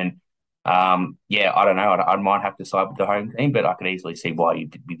flip game. And yeah, I don't know. I might have to side with the home team, but I could easily see why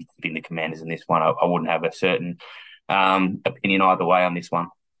you'd be tipping the Commanders in this one. I wouldn't have a certain opinion either way on this one.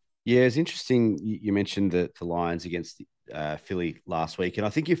 Yeah, it's interesting. You mentioned the Lions against Philly last week, and I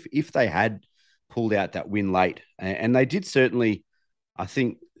think if they had pulled out that win late, and they did certainly, I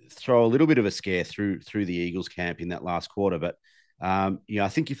think, throw a little bit of a scare through the Eagles camp in that last quarter. But I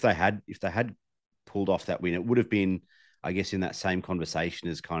think if they had pulled off that win, it would have been, I guess, in that same conversation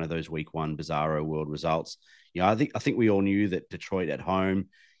as kind of those week 1 bizarro world results. I think we all knew that Detroit at home,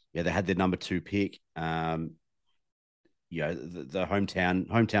 they had their number 2 pick. The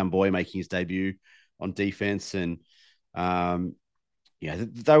hometown boy making his debut on defense, and they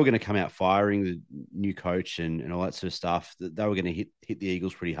were going to come out firing the new coach and all that sort of stuff. They were going to hit the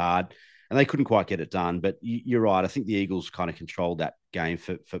Eagles pretty hard, and they couldn't quite get it done. But you're right. I think the Eagles kind of controlled that game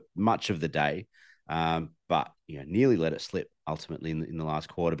for much of the day, but nearly let it slip ultimately in the last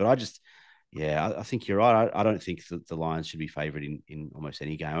quarter. But I think you're right. I don't think that the Lions should be favourite in almost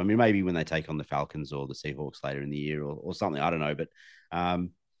any game. I mean, maybe when they take on the Falcons or the Seahawks later in the year or something. I don't know, but I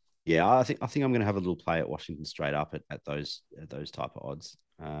think I'm going to have a little play at Washington straight up at those type of odds.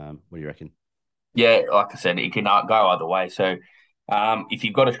 What do you reckon? Yeah, like I said, it can go either way. So if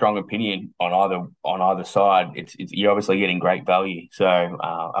you've got a strong opinion on either side, it's you're obviously getting great value. So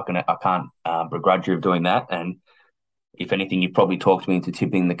I can't begrudge you of doing that. And if anything, you've probably talked me into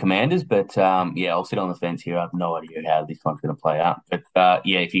tipping the Commanders, but I'll sit on the fence here. I have no idea how this one's going to play out. But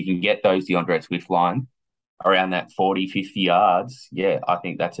if you can get those DeAndre Swift lines around that 40, 50 yards, I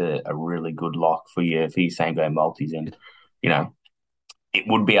think that's a really good lock for your same game multis. And, it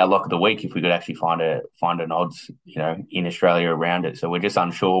would be our lock of the week if we could actually find an odds, in Australia around it. So we're just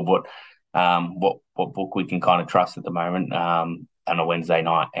unsure what book we can kind of trust at the moment on a Wednesday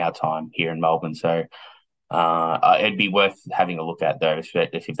night, our time here in Melbourne. So it'd be worth having a look at those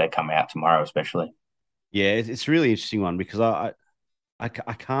if they come out tomorrow, especially. Yeah, it's a really interesting one because I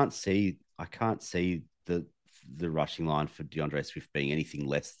can't see the rushing line for DeAndre Swift being anything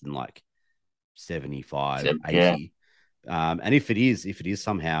less than like 75, 80. And if it is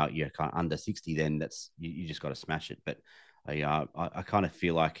somehow kind of under 60, then that's you just got to smash it. But I kind of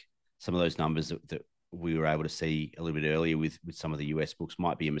feel like some of those numbers that we were able to see a little bit earlier with some of the US books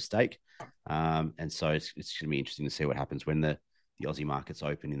might be a mistake. And so it's going to be interesting to see what happens when the Aussie markets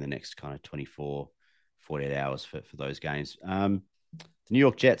open in the next kind of 24, 48 hours for those games. The New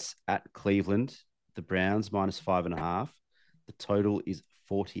York Jets at Cleveland, the Browns -5.5. The total is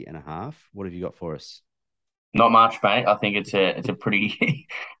 40.5. What have you got for us? Not much, mate. I think it's a pretty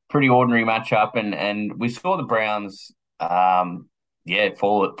pretty ordinary matchup, and we saw the Browns, fall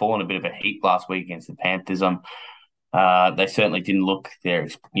in a bit of a heat last week against the Panthers. They certainly didn't look their,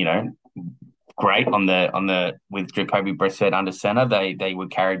 great on the with Jacoby Brissett under center. They were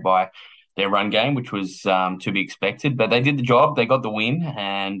carried by their run game, which was to be expected. But they did the job. They got the win,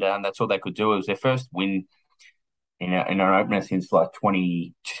 and that's all they could do. It was their first win in an opener since like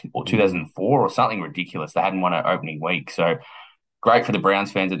 20 or Mm. 2004 or something ridiculous. They hadn't won an opening week, so great for the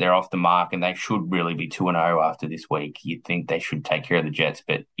Browns fans that they're off the mark, and they should really be 2-0 after this week. You'd think they should take care of the Jets,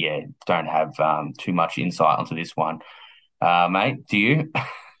 but yeah, don't have too much insight onto this one, mate. Do you?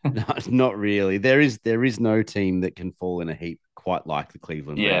 No, not really. There is no team that can fall in a heap quite like the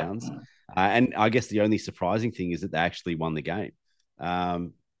Cleveland Yeah. Browns. And I guess the only surprising thing is that they actually won the game.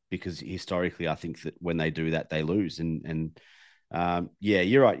 Because historically, I think that when they do that, they lose. And yeah,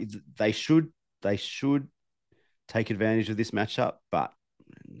 you're right. They should take advantage of this matchup, but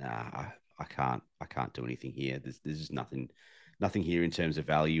nah, I can't do anything here. There's just nothing here in terms of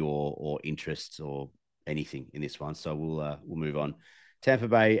value or interest or anything in this one. So we'll move on. Tampa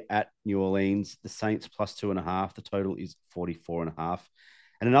Bay at New Orleans. The Saints plus 2.5. The total is 44.5.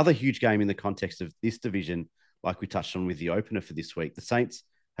 And another huge game in the context of this division, like we touched on with the opener for this week. The Saints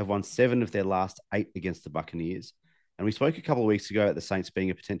have won 7 of their last 8 against the Buccaneers. And we spoke a couple of weeks ago at the Saints being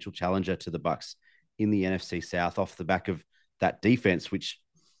a potential challenger to the Bucs in the NFC South off the back of that defense, which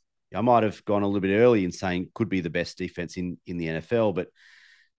I might have gone a little bit early in saying could be the best defense in the NFL. But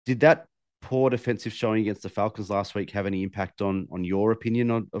did that poor defensive showing against the Falcons last week have any impact on your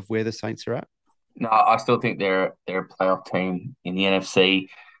opinion of where the Saints are at? No, I still think they're a playoff team in the NFC.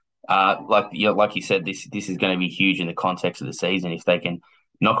 Like you said, this is going to be huge in the context of the season. If they can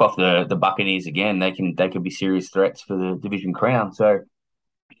knock off the Buccaneers again, they could be serious threats for the division crown. So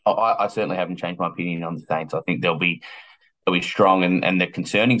I certainly haven't changed my opinion on the Saints. I think they'll be strong, and the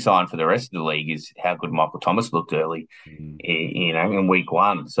concerning sign for the rest of the league is how good Michael Thomas looked early, Mm. in week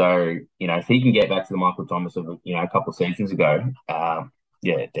one. So if he can get back to the Michael Thomas of a couple of seasons ago,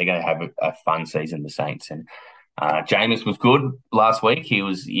 yeah, they're going to have a fun season, the Saints. And Jameis was good last week. He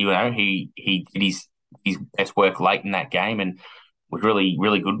was, he did his best work late in that game and was really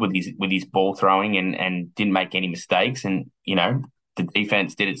really good with his ball throwing and didn't make any mistakes. And the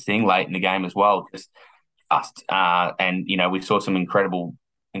defense did its thing late in the game as well. Just us, and we saw some incredible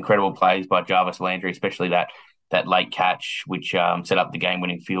plays by Jarvis Landry, especially that late catch which set up the game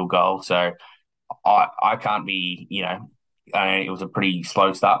winning field goal. So I can't be, it was a pretty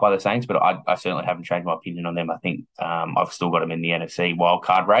slow start by the Saints, but I certainly haven't changed my opinion on them. I think I've still got them in the NFC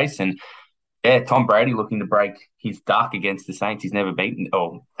wildcard race. And yeah, Tom Brady looking to break his duck against the Saints. He's never beaten,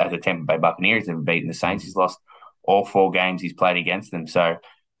 or as a Tampa Bay Buccaneer, he's never beaten the Saints. He's lost all 4 games he's played against them. So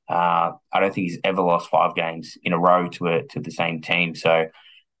I don't think he's ever lost 5 games in a row to the same team. So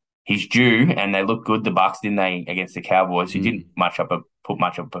he's due, and they look good. The Bucs, didn't they, against the Cowboys, who didn't put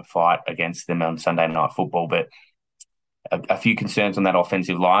much of a fight against them on Sunday Night Football, but a few concerns on that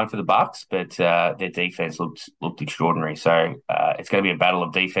offensive line for the Bucs, but their defense looked extraordinary. So it's going to be a battle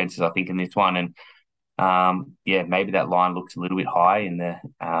of defenses, I think, in this one. And yeah, maybe that line looks a little bit high in the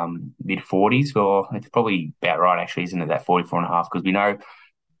mid 40s, or it's probably about right, actually, isn't it? That 44.5, because we know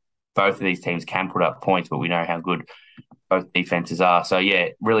both of these teams can put up points, but we know how good both defenses are. So yeah,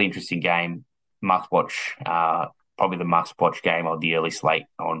 really interesting game. Must watch. Probably the must watch game of the early slate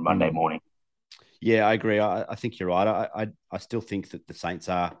on Monday morning. Yeah, I agree. I think you're right. I still think that the Saints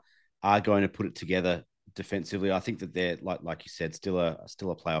are going to put it together defensively. I think that they're like you said, still a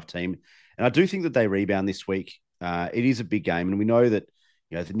playoff team, and I do think that they rebound this week. It is a big game, and we know that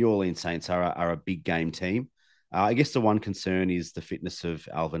the New Orleans Saints are a big game team. I guess the one concern is the fitness of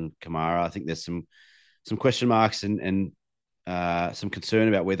Alvin Kamara. I think there's some question marks and some concern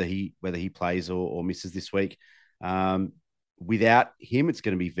about whether he plays or misses this week. Without him, it's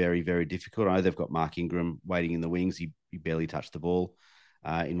going to be very, very difficult. I know they've got Mark Ingram waiting in the wings. He barely touched the ball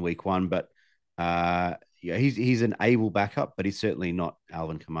in week one, but he's an able backup, but he's certainly not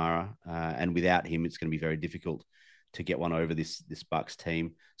Alvin Kamara. And without him, it's going to be very difficult to get one over this Bucs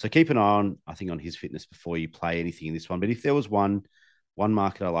team. So keep an eye on his fitness before you play anything in this one. But if there was one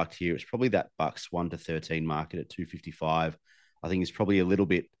market I liked here, it's probably that Bucs 1-13 market at 255. I think it's probably a little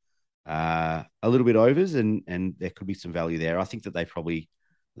bit overs, and there could be some value there. I think they probably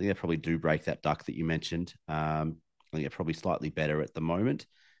do break that duck that you mentioned. I think they're probably slightly better at the moment.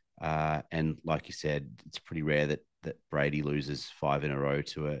 And like you said, it's pretty rare that Brady loses 5 in a row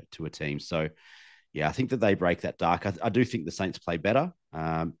to a team. So yeah, I think that they break that duck. I do think the Saints play better,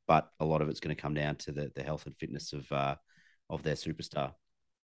 but a lot of it's going to come down to the health and fitness of their superstar.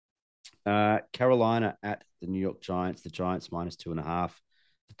 Carolina at the New York Giants. The Giants -2.5.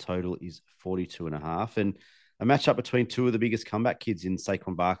 The total is 42.5, and a matchup between two of the biggest comeback kids in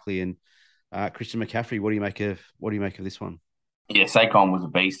Saquon Barkley and Christian McCaffrey. What do you make of this one? Yeah, Saquon was a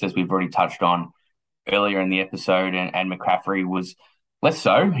beast, as we've already touched on earlier in the episode, and McCaffrey was less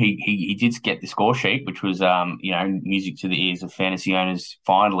so. He did get the score sheet, which was music to the ears of fantasy owners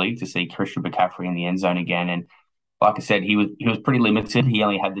finally to see Christian McCaffrey in the end zone again. And like I said, he was pretty limited. He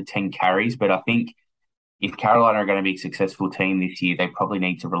only had the 10 carries, but I think if Carolina are going to be a successful team this year, they probably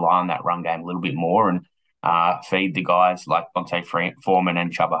need to rely on that run game a little bit more and feed the guys like Foreman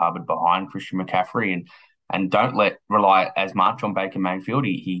and Chuba Hubbard behind Christian McCaffrey and don't rely as much on Baker Mayfield.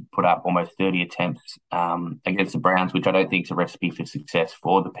 He put up almost 30 attempts against the Browns, which I don't think is a recipe for success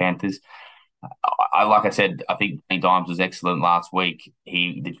for the Panthers. Like I said, I think Danny Dimes was excellent last week.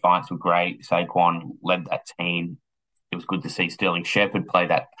 The Giants were great. Saquon led that team. It was good to see Sterling Shepard play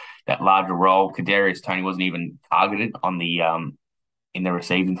that larger role. Kadarius Toney wasn't even targeted on the in the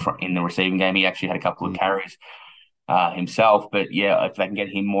receiving game. He actually had a couple of carries himself. But yeah, if they can get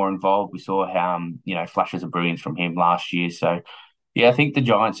him more involved, we saw flashes of brilliance from him last year. So yeah, I think the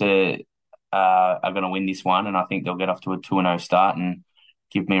Giants are going to win this one, and I think they'll get off to a 2-0 start and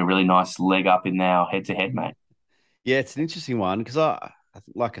give me a really nice leg up in our head to head, mate. Yeah, it's an interesting one because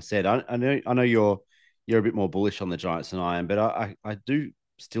like I said, I know you're a bit more bullish on the Giants than I am, but I do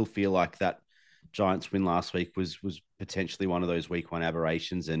still feel like that Giants win last week was potentially one of those week one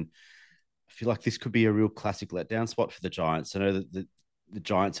aberrations, and I feel like this could be a real classic letdown spot for the Giants. I know that the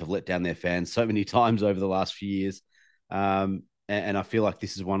Giants have let down their fans so many times over the last few years, and I feel like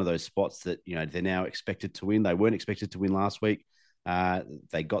this is one of those spots that they're now expected to win. They weren't expected to win last week.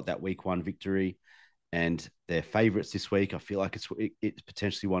 They got that week one victory, and they're favourites this week. I feel like it's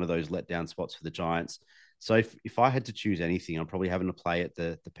potentially one of those letdown spots for the Giants. So if I had to choose anything, I'm probably having to play at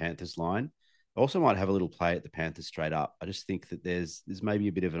the Panthers line. I also might have a little play at the Panthers straight up. I just think that there's maybe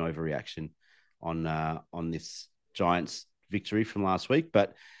a bit of an overreaction on this Giants victory from last week.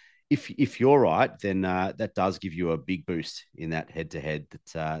 But if you're right, then that does give you a big boost in that head to head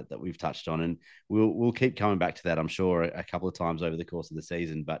that we've touched on, and we'll keep coming back to that, I'm sure, a couple of times over the course of the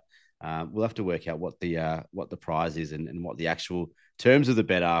season. But we'll have to work out what the prize is and what the actual terms of the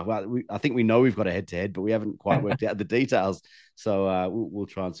bet are. Well, I think we know we've got a head to head, but we haven't quite worked out the details. So we'll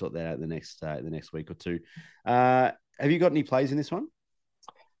try and sort that out the next week or two. Have you got any plays in this one?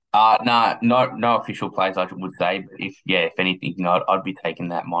 No, no official plays, I would say. But if anything, I'd be taking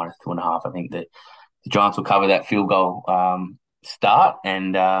that -2.5. I think that the Giants will cover that field goal start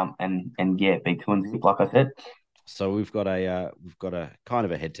and yeah, be 2-0, like I said. So we've got a kind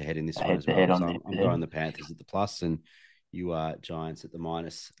of a head to head in this one as well. I'm going the Panthers at the plus, and you are Giants at the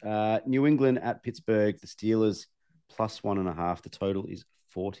minus. New England at Pittsburgh, the Steelers +1.5. The total is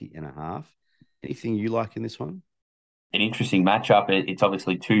 40.5. Anything you like in this one? An interesting matchup. It's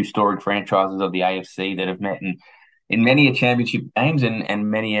obviously two storied franchises of the AFC that have met in many a championship games and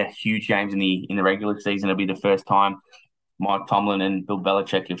many a huge games in the regular season. It'll be the first time Mike Tomlin and Bill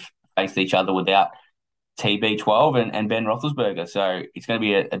Belichick have faced each other without TB12 and Ben Roethlisberger. So it's going to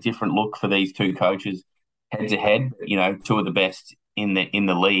be a different look for these two coaches head to head. Two of the best in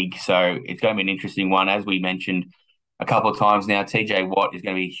the league. So it's going to be an interesting one. As we mentioned a couple of times now, TJ Watt is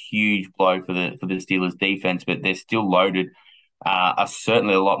going to be a huge blow for the Steelers defense, but they're still loaded. Are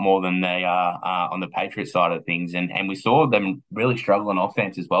certainly a lot more than they are on the Patriots side of things, and we saw them really struggle on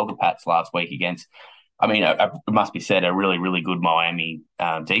offense as well. The Pats last week against, it must be said, a really really good Miami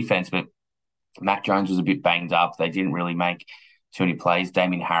defense, but Mac Jones was a bit banged up. They didn't really make too many plays.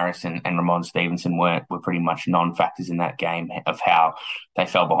 Damien Harris and Ramon Stevenson were pretty much non-factors in that game of how they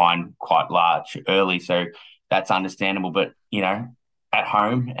fell behind quite large early. So that's understandable. But, at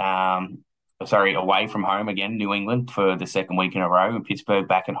home, away from home again, New England for the second week in a row, and Pittsburgh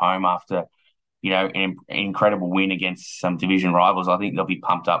back at home after, an incredible win against some division rivals. I think they'll be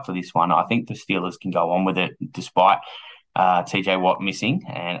pumped up for this one. I think the Steelers can go on with it despite TJ Watt missing,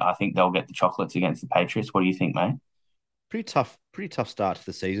 and I think they'll get the chocolates against the Patriots. What do you think, mate? Pretty tough start to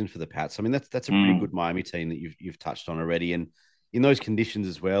the season for the Pats. I mean, that's a pretty good Miami team that you've touched on already, and in those conditions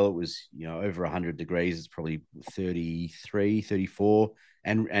as well, it was over 100 degrees. It's probably 33, 34,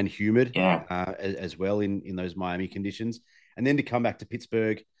 and humid as well in those Miami conditions. And then to come back to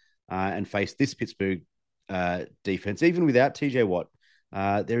Pittsburgh and face this Pittsburgh defense, even without TJ Watt,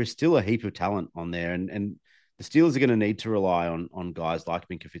 there is still a heap of talent on there, and the Steelers are going to need to rely on guys like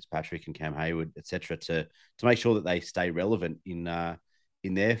Minkah Fitzpatrick and Cam Hayward, etc., to make sure that they stay relevant in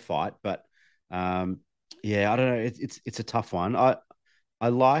their fight. But yeah, I don't know. It's a tough one. I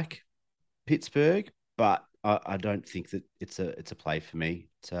like Pittsburgh, but I don't think that it's a play for me.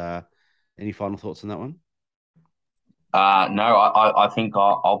 Any final thoughts on that one? No, I think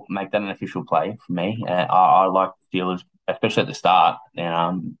I'll make that an official play for me. I like the Steelers, especially at the start.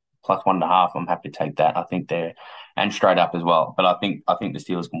 And plus 1.5. I'm happy to take that. I think they're and straight up as well. But I think the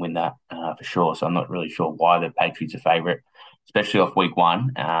Steelers can win that for sure. So I'm not really sure why the Patriots are favourite, especially off week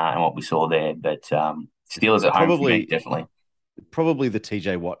one and what we saw there. But Steelers at home for me, Probably, definitely. probably the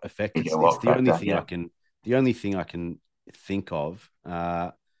TJ Watt effect. TJ It's Watt factor, yeah. the only thing I can think of,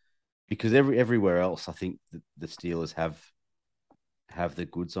 because everywhere else, I think the Steelers have the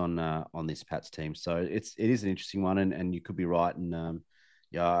goods on this Pats team. So it is an interesting one, and you could be right. And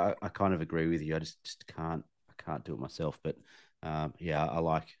yeah, I kind of agree with you. I just can't do it myself. But yeah, I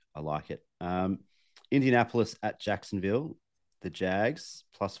like it. Indianapolis at Jacksonville, the Jags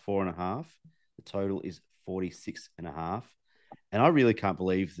plus 4.5. The total is 46.5. And I really can't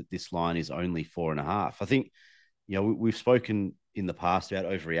believe that this line is only 4.5. I think, we've spoken in the past about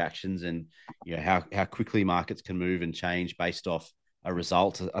overreactions and, how quickly markets can move and change based off a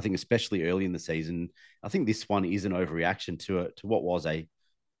result. I think, especially early in the season, I think this one is an overreaction to what was a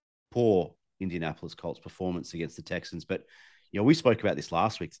poor Indianapolis Colts performance against the Texans. But, we spoke about this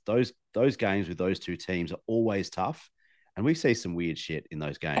last week. Those games with those two teams are always tough. And we see some weird shit in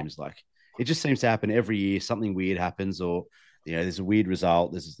those games. Like, it just seems to happen every year. Something weird happens, or there's a weird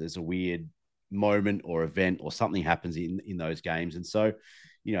result. There's a weird moment or event, or something happens in those games. And so,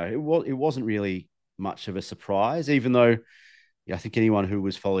 it wasn't really much of a surprise, even though, I think anyone who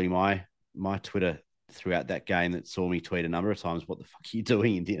was following my Twitter throughout that game that saw me tweet a number of times, "What the fuck are you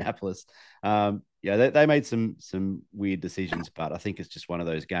doing, Indianapolis?" They made some weird decisions, but I think it's just one of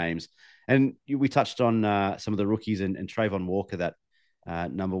those games. And we touched on some of the rookies and Trayvon Walker, that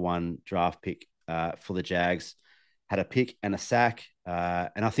number one draft pick for the Jags, had a pick and a sack.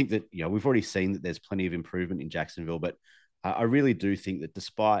 And I think that, we've already seen that there's plenty of improvement in Jacksonville, but I really do think that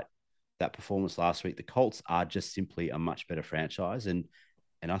despite that performance last week, the Colts are just simply a much better franchise.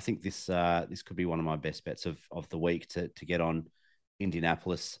 And I think this could be one of my best bets of the week to get on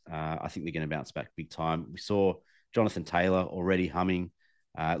Indianapolis. I think they're going to bounce back big time. We saw Jonathan Taylor already humming.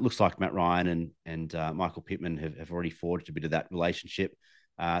 It looks like Matt Ryan and Michael Pittman have already forged a bit of that relationship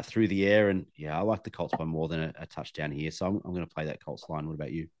through the air. And yeah, I like the Colts by more than a touchdown here. So I'm going to play that Colts line. What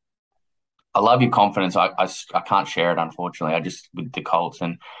about you? I love your confidence. I can't share it, unfortunately. I just with the Colts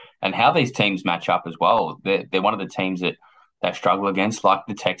and how these teams match up as well. They're one of the teams that they struggle against, like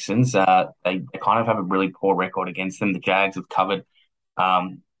the Texans. They kind of have a really poor record against them. The Jags have covered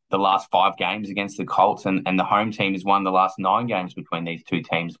the last 5 games against the Colts, and the home team has won the last 9 games between these two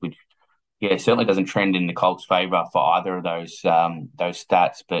teams, which certainly doesn't trend in the Colts' favour for either of those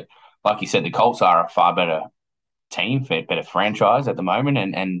stats. But like you said, the Colts are a far better team, better franchise at the moment,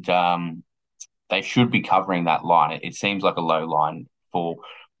 and they should be covering that line. It seems like a low line for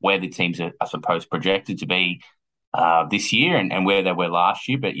where the teams are supposed projected to be this year and where they were last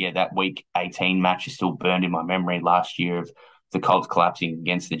year. But yeah, that week 18 match is still burned in my memory last year of the Colts collapsing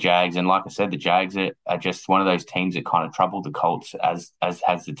against the Jags. And like I said, the Jags are just one of those teams that kind of troubled the Colts as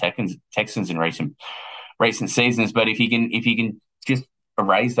has the Texans in recent seasons. But if you can just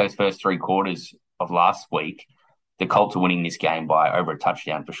erase those first 3 quarters of last week, the Colts are winning this game by over a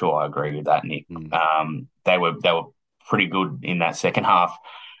touchdown for sure. I agree with that, Nick. They were pretty good in that second half.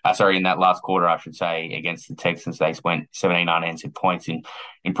 In that last quarter, I should say, against the Texans. They went 17 unanswered points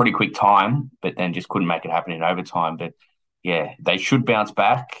in pretty quick time, but then just couldn't make it happen in overtime. But yeah, they should bounce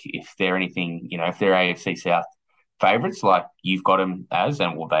back if they're anything, if they're AFC South favourites like you've got them as,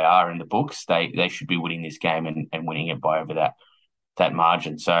 and what they are in the books, they should be winning this game and winning it by over that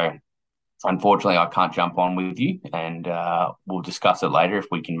margin. So unfortunately, I can't jump on with you, and we'll discuss it later if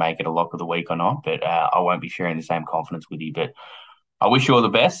we can make it a lock of the week or not. But I won't be sharing the same confidence with you. But I wish you all the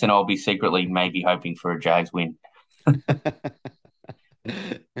best, and I'll be secretly maybe hoping for a Jags win.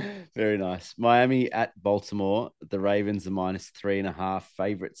 Very nice. Miami at Baltimore. The Ravens are -3.5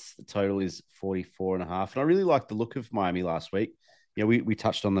 favorites. The total is 44.5. And I really like the look of Miami last week. We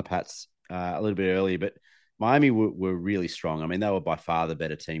touched on the Pats a little bit earlier, but Miami were really strong. I mean, they were by far the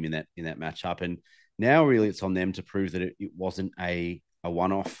better team in that matchup. And now really it's on them to prove that it wasn't a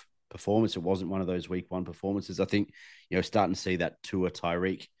one-off performance. It wasn't one of those week one performances. I think, starting to see that Tua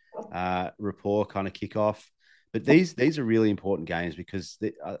Tyreek rapport kind of kick off. But these are really important games because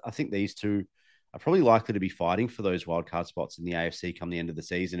I think these two are probably likely to be fighting for those wildcard spots in the AFC come the end of the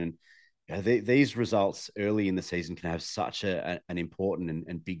season. And these results early in the season can have such an important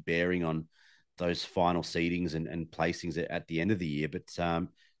and big bearing on those final seedings and placings at the end of the year. But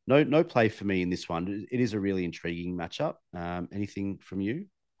no play for me in this one. It is a really intriguing matchup. Anything from you?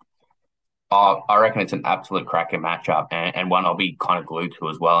 I reckon it's an absolute cracker matchup and one I'll be kind of glued to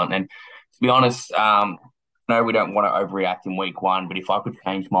as well. And to be honest, no, we don't want to overreact in week one, but if I could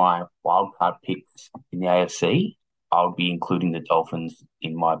change my wildcard picks in the AFC, I would be including the Dolphins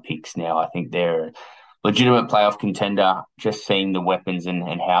in my picks now. I think they're a legitimate playoff contender. Just seeing the weapons and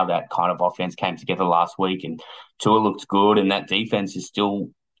how that kind of offense came together last week, and Tua looked good, and that defense is still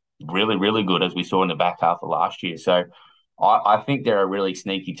really, really good as we saw in the back half of last year. So I think they're a really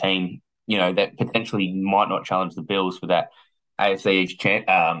sneaky team, that potentially might not challenge the Bills for that AFC East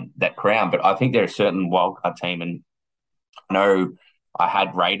that crown, but I think they're a certain wildcard team. And I know I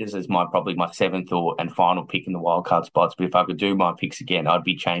had Raiders as probably my seventh and final pick in the wildcard spots, but if I could do my picks again, I'd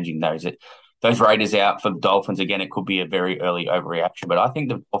be changing those Raiders out for the Dolphins. Again, it could be a very early overreaction, but I think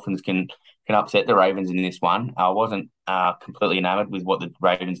the Dolphins can upset the Ravens in this one. I wasn't completely enamored with what the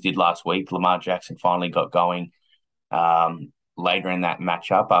Ravens did last week. Lamar Jackson finally got going later in that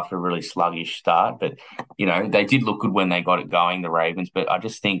matchup after a really sluggish start. But, they did look good when they got it going, the Ravens. But I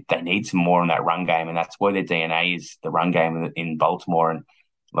just think they need some more in that run game. And that's where their DNA is, the run game in Baltimore. And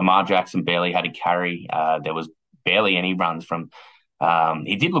Lamar Jackson barely had a carry. There was barely any runs from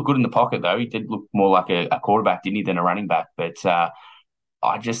he did look good in the pocket, though. He did look more like a quarterback, didn't he, than a running back. But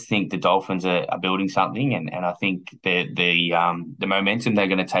I just think the Dolphins are building something, and I think the momentum they're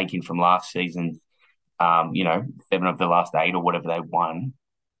going to take in from last season, 7 of the last 8 or whatever they won,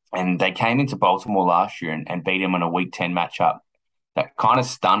 and they came into Baltimore last year and beat them in a Week 10 matchup that kind of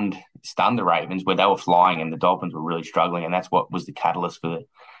stunned the Ravens, where they were flying and the Dolphins were really struggling, and that's what was the catalyst for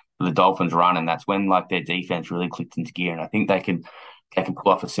the Dolphins' run, and that's when their defense really clicked into gear, and I think they can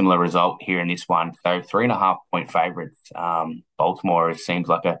pull off a similar result here in this one. So 3.5-point favourites. Baltimore seems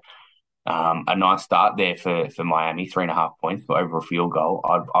like a nice start there for Miami. 3.5 points over a field goal.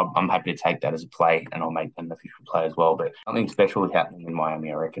 I'm happy to take that as a play, and I'll make them an official play as well. But something special is happening in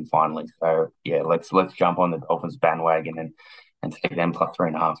Miami, I reckon, finally. So yeah, let's jump on the Dolphins bandwagon and take them plus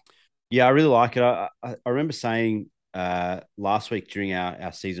 3.5. Yeah, I really like it. I remember saying last week during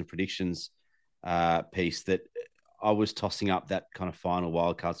our season predictions piece that I was tossing up that kind of final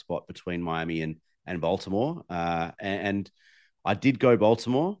wildcard spot between Miami and Baltimore. And I did go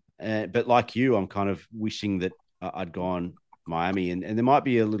Baltimore, but like you, I'm kind of wishing that I'd gone Miami. And there might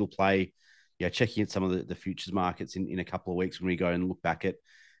be a little play, checking at some of the futures markets in a couple of weeks when we go and look back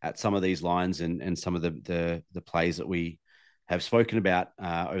at some of these lines and some of the plays that we have spoken about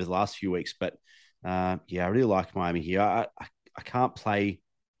over the last few weeks. But I really like Miami here. I can't play.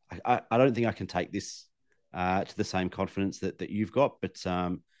 I don't think I can take this to the same confidence that you've got. But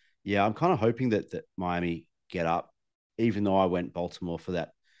I'm kind of hoping that Miami get up, even though I went Baltimore for that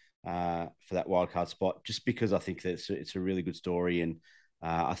wildcard spot, just because I think that it's a really good story, and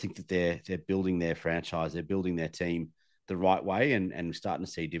I think that they're building their franchise, they're building their team the right way, and we're starting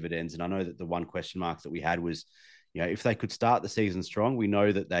to see dividends. And I know that the one question mark that we had was, if they could start the season strong, we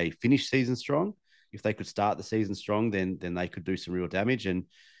know that they finish season strong. If they could start the season strong, then they could do some real damage. And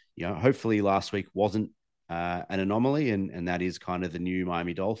hopefully last week wasn't an anomaly, and that is kind of the new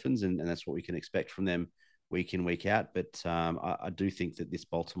Miami Dolphins, and that's what we can expect from them week in, week out. But I do think that this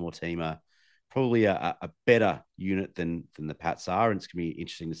Baltimore team are probably a better unit than the Pats are, and it's going to be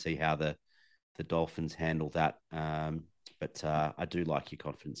interesting to see how the Dolphins handle that. But I do like your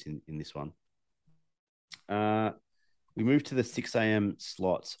confidence in this one. We move to the 6 a.m.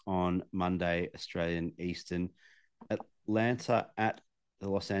 slots on Monday, Australian Eastern. Atlanta at the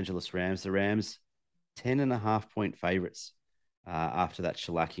Los Angeles Rams. The Rams 10.5-point favorites after that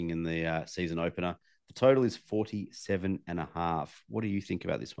shellacking in the season opener. The total is 47.5. What do you think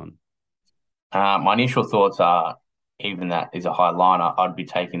about this one? My initial thoughts are, even that is a high line, I'd be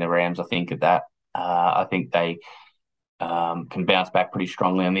taking the Rams. I think at that. I think they can bounce back pretty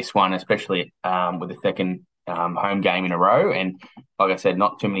strongly on this one, especially with the second home game in a row. And like I said,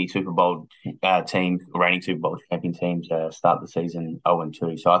 not too many Super Bowl teams or reigning Super Bowl champion teams start the season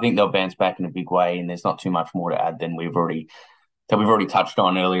 0-2. So I think they'll bounce back in a big way, and there's not too much more to add than we've already touched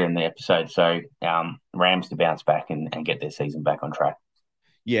on earlier in the episode. So Rams to bounce back and get their season back on track.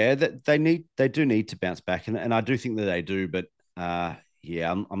 Yeah, they do need to bounce back, and I do think that they do. But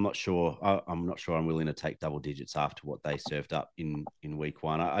I'm not sure. I'm not sure I'm willing to take double digits after what they served up in week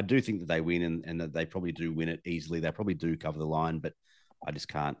one. I do think that they win, and that they probably do win it easily. They probably do cover the line, but I just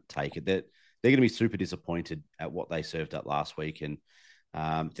can't take it. They're going to be super disappointed at what they served up last week, and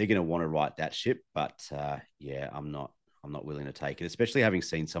they're going to want to right that ship. But I'm not willing to take it, especially having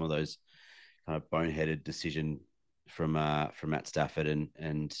seen some of those kind of boneheaded decision from Matt Stafford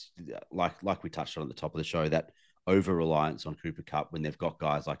and like we touched on at the top of the show, that over reliance on Cooper Kupp when they've got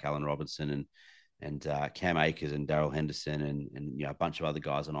guys like Allen Robinson and Cam Akers and Darrell Henderson and a bunch of other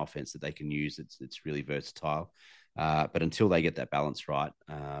guys on offense that they can use. It's really versatile. But until they get that balance right,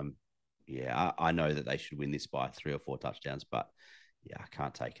 I know that they should win this by 3 or 4 touchdowns. But I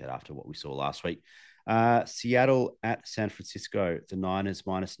can't take it after what we saw last week. Seattle at San Francisco. The Niners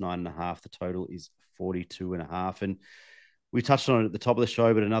minus 9.5. The total is 42.5. And we touched on it at the top of the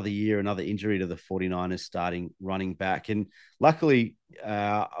show, but another year, another injury to the 49ers starting running back. And luckily,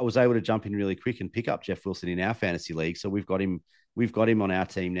 I was able to jump in really quick and pick up Jeff Wilson in our fantasy league. So we've got him. We've got him on our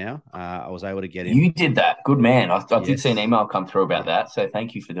team now. I was able to get him. You did that. Good man. I did Yes. see an email come through about Yeah. that. So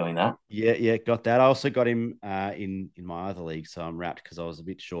thank you for doing that. Yeah, got that. I also got him in my other league, so I'm wrapped because I was a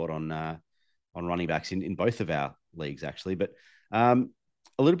bit short on running backs in both of our leagues actually. But a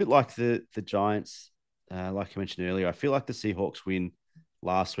little bit like the Giants, like I mentioned earlier, I feel like the Seahawks win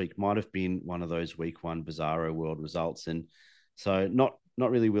last week might have been one of those week one bizarro world results, and so not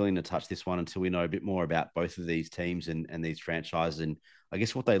really willing to touch this one until we know a bit more about both of these teams and these franchises and I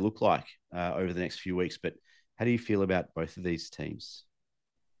guess what they look like over the next few weeks. But how do you feel about both of these teams?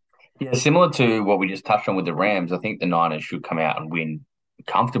 Yeah, similar to what we just touched on with the Rams, I think the Niners should come out and win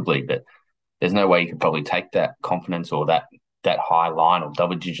comfortably, but there's no way you could probably take that confidence or that high line or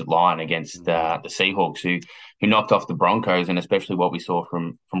double digit line against the Seahawks who knocked off the Broncos, and especially what we saw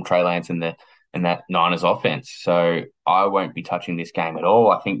from Trey Lance and that Niners offense. So I won't be touching this game at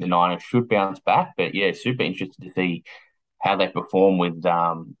all. I think the Niners should bounce back, but yeah, super interested to see how they perform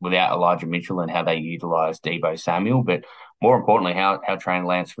without Elijah Mitchell and how they utilize Deebo Samuel, but more importantly, how Trey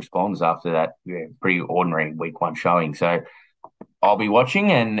Lance responds after that pretty ordinary week one showing. So I'll be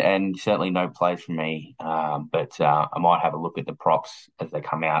watching and certainly no plays from me, but I might have a look at the props as they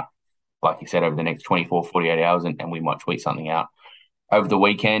come out, like you said, over the next 24, 48 hours, and we might tweet something out over the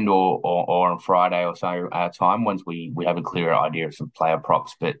weekend or on Friday or so time once we have a clearer idea of some player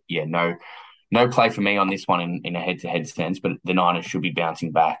props. But yeah, no play for me on this one in a head-to-head sense, but the Niners should be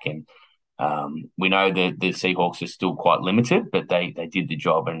bouncing back. And we know that the Seahawks are still quite limited, but they did the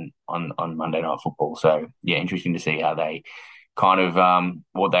job on Monday Night Football. So, yeah, interesting to see how they kind of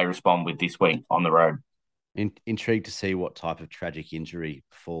what they respond with this week on the road. Intrigued to see what type of tragic injury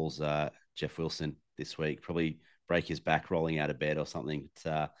falls Jeff Wilson this week. Probably break his back rolling out of bed or something.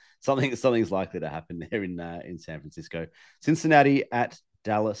 Something's likely to happen there in San Francisco. Cincinnati at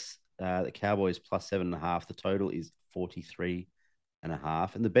Dallas. The Cowboys plus 7.5. The total is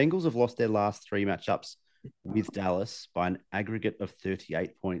 43.5. And the Bengals have lost their last three matchups with Dallas by an aggregate of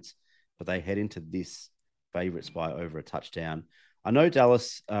 38 points, but they head into this favorites by over a touchdown. I know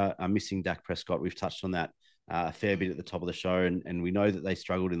Dallas are missing Dak Prescott. We've touched on that a fair bit at the top of the show, and we know that they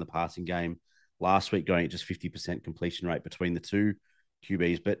struggled in the passing game last week, going at just 50% completion rate between the two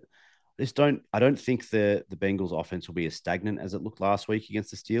QBs. But I don't think the Bengals offense will be as stagnant as it looked last week against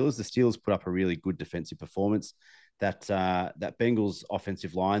the Steelers. The Steelers put up a really good defensive performance. That Bengals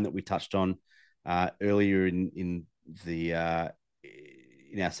offensive line that we touched on earlier in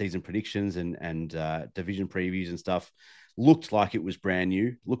our season predictions and division previews and stuff looked like it was brand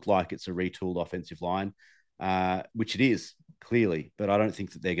new, looked like it's a retooled offensive line, which it is clearly, but I don't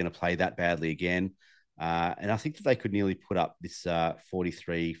think that they're going to play that badly again. And I think that they could nearly put up this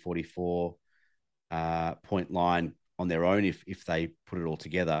 43, 44 point line on their own if they put it all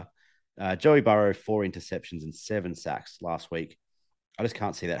together. Joey Burrow, 4 interceptions and 7 sacks last week. I just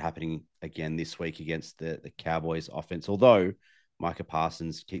can't see that happening again this week against the Cowboys offense, although Micah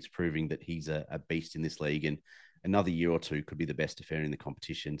Parsons keeps proving that he's a beast in this league, and another year or two could be the best defender in the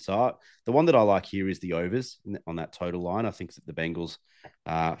competition. So the one that I like here is the overs on that total line. I think that the Bengals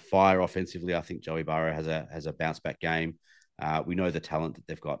fire offensively. I think Joey Burrow has a bounce back game. We know the talent that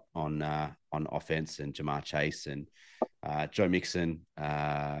they've got on offense, and Jamar Chase and Joe Mixon,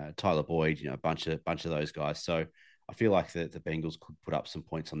 Tyler Boyd, a bunch of those guys. So I feel like the Bengals could put up some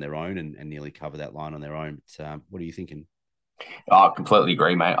points on their own and nearly cover that line on their own. But what are you thinking? I completely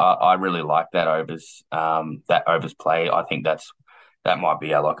agree, mate. I really like that overs play. I think that might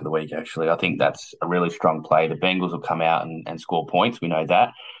be our lock of the week. Actually, I think that's a really strong play. The Bengals will come out and score points. We know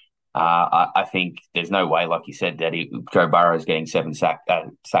that. I think there's no way, like you said, that Joe Burrow is getting sacked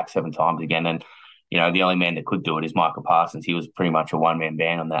 7 times again, and the only man that could do it is Michael Parsons. He was pretty much a one-man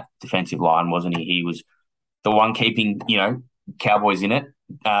band on that defensive line, wasn't he? He was the one keeping Cowboys in it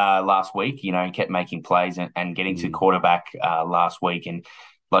last week. He kept making plays and getting to quarterback last week. And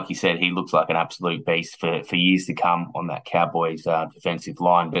like you said, he looks like an absolute beast for years to come on that Cowboys defensive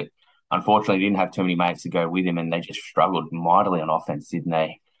line. But unfortunately, he didn't have too many mates to go with him, and they just struggled mightily on offense, didn't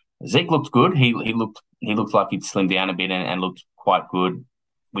they? Zeke looked good. He looked like he'd slimmed down a bit and looked quite good,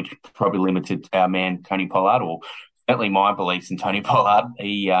 which probably limited our man Tony Pollard, or certainly my beliefs in Tony Pollard.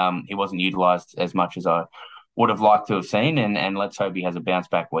 He wasn't utilised as much as I would have liked to have seen, and let's hope he has a bounce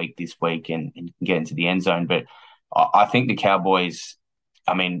back week this week and get into the end zone. But I think the Cowboys,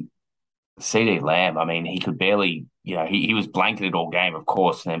 I mean, CD Lamb, I mean, he could barely, he was blanketed all game, of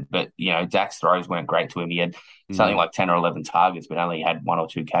course, but Dak's throws weren't great to him. He had something Mm, like 10 or 11 targets, but only had one or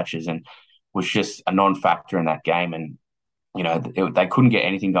two catches, and was just a non-factor in that game. And they couldn't get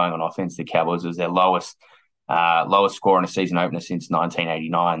anything going on offense. The Cowboys, it was their lowest score in a season opener since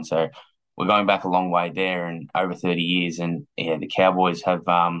 1989. So we're going back a long way there, and over 30 years. And yeah, the Cowboys have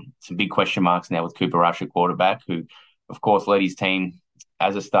some big question marks now with Cooper Rush at quarterback, who, of course, led his team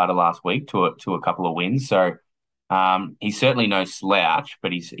as a starter last week to a couple of wins. So he's certainly no slouch,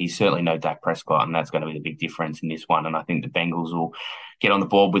 but he's certainly no Dak Prescott, and that's going to be the big difference in this one. And I think the Bengals will get on the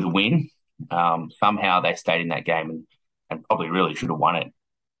board with a win. Somehow they stayed in that game and probably really should have won it.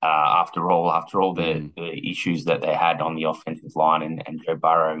 After all mm, the issues that they had on the offensive line and Joe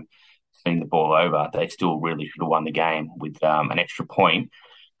Burrow turning the ball over, they still really should have won the game with um, an extra point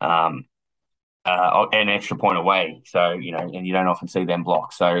away. So, and you don't often see them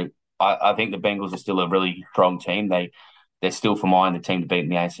block. So I think the Bengals are still a really strong team. They're still, for mine, the team to beat in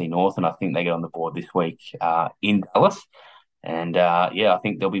the AFC North, and I think they get on the board this week in Dallas. And I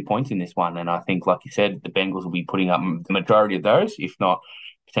think there'll be points in this one. And I think, like you said, the Bengals will be putting up the majority of those, if not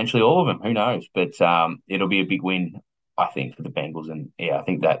potentially all of them. Who knows? But it'll be a big win, I think, for the Bengals. And yeah, I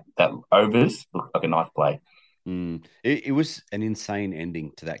think that overs looks like a nice play. It was an insane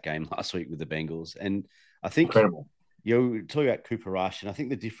ending to that game last week with the Bengals. And I think, Incredible. talking about Cooper Rush, and I think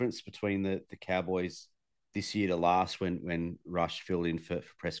the difference between the Cowboys this year to last when Rush filled in for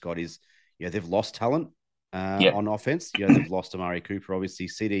Prescott is, they've lost talent Yep. on offense. They've lost Amari Cooper. Obviously,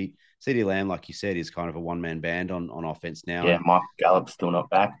 CD Lamb, like you said, is kind of a one-man band on offense now. Yeah, And Michael Gallup's still not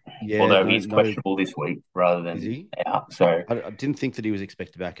back, yeah, although no, he's no, questionable this week rather is than he? out. So, I didn't think that he was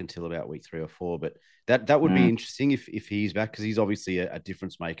expected back until about week 3 or 4, but that would be mm, interesting if he's back, because he's obviously a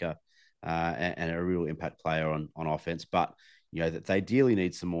difference maker and a real impact player on offense. But that they ideally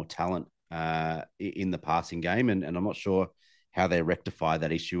need some more talent in the passing game, and I'm not sure how they rectify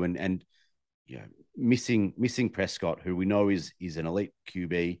that issue. And missing Prescott, who we know is an elite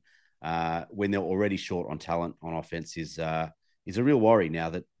QB, when they're already short on talent on offense, is a real worry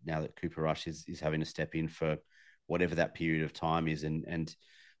now that Cooper Rush is having to step in for whatever that period of time is. And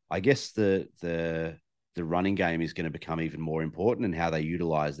I guess the running game is going to become even more important, and how they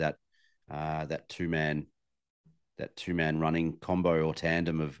utilize that two man running combo or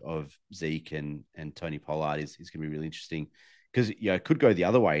tandem of Zeke and Tony Pollard is going to be really interesting, because it could go the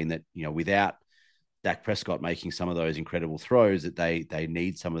other way in that without Dak Prescott making some of those incredible throws, that they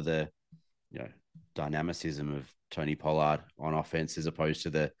need some of the you know dynamicism of Tony Pollard on offense as opposed to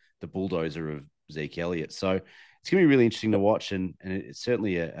the bulldozer of Zeke Elliott. So it's going to be really interesting to watch, and it's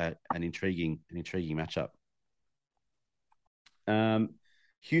certainly an intriguing matchup.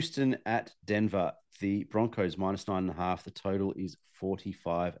 Houston at Denver. The Broncos -9.5. The total is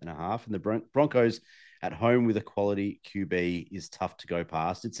 45.5. And the Broncos at home with a quality QB is tough to go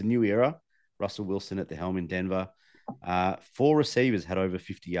past. It's a new era. Russell Wilson at the helm in Denver. 4 receivers had over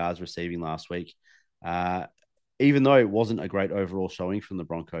 50 yards receiving last week, even though it wasn't a great overall showing from the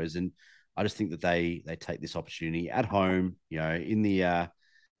Broncos. And I just think that they take this opportunity at home, in the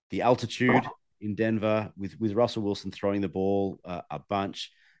altitude in Denver with Russell Wilson throwing the ball a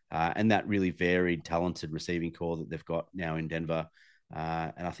bunch, and that really varied, talented receiving core that they've got now in Denver.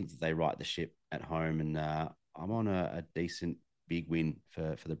 And I think that they right the ship at home. And I'm on a decent big win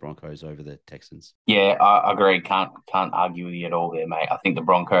for the Broncos over the Texans. yeah, I agree. Can't argue with you at all there, mate. I think the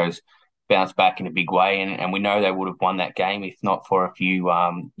Broncos bounced back in a big way, and we know they would have won that game if not for a few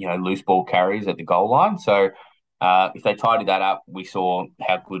loose ball carries at the goal line. So if they tidied that up, we saw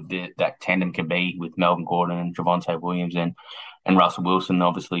how good that tandem can be with Melvin Gordon and Javonte Williams and Russell Wilson.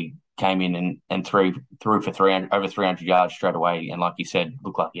 Obviously came in and threw for 300 over 300 yards straight away, and like you said,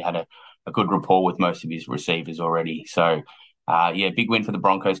 looked like he had a good rapport with most of his receivers already. So. Big win for the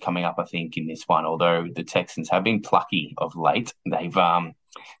Broncos coming up, I think, in this one. Although the Texans have been plucky of late, they've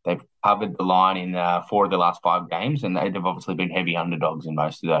covered the line in 4 of the last 5 games, and they've obviously been heavy underdogs in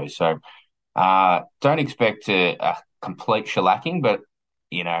most of those. So don't expect a complete shellacking, but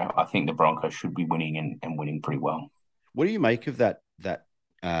I think the Broncos should be winning and winning pretty well. What do you make of that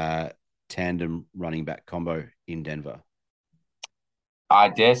tandem running back combo in Denver? I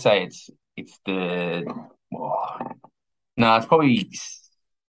dare say it's the no, it's probably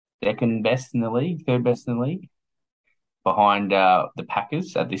second best in the league, third best in the league, behind the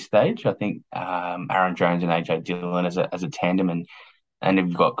Packers at this stage. I think Aaron Jones and AJ Dillon as a tandem, and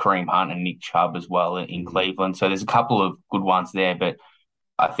you've got Kareem Hunt and Nick Chubb as well in Cleveland. So there's a couple of good ones there, but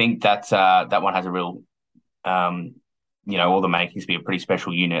I think that one has a real all the makings to be a pretty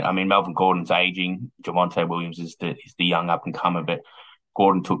special unit. I mean, Melvin Gordon's aging, Javonte Williams is the young up and comer, but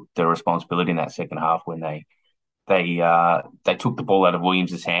Gordon took the responsibility in that second half when they took the ball out of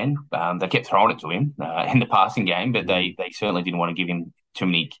Williams' hand. They kept throwing it to him in the passing game, but they certainly didn't want to give him too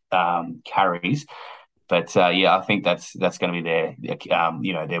many carries. But I think that's going to be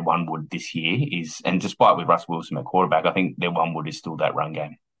their one wood this year is, and despite with Russ Wilson at quarterback, I think their one wood is still that run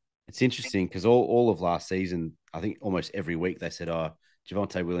game. It's interesting because all of last season, I think almost every week they said, "Oh,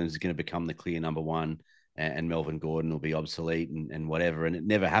 Javonte Williams is going to become the clear number one, and Melvin Gordon will be obsolete and whatever," and it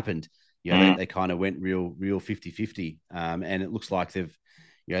never happened. They kind of went real 50-50, and it looks like they're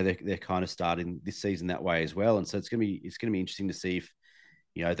kind of starting this season that way as well. And so it's gonna be interesting to see if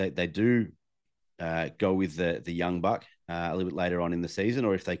they do go with the young buck a little bit later on in the season,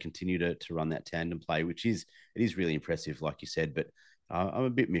 or if they continue to run that tandem play, which is really impressive, like you said. But I'm a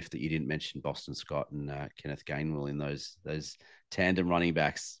bit miffed that you didn't mention Boston Scott and Kenneth Gainwell in those tandem running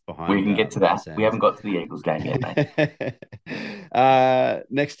backs behind. We can get to that. We haven't got to the Eagles game yet, mate.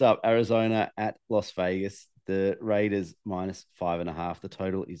 Next up, Arizona at Las Vegas. The Raiders -5.5. The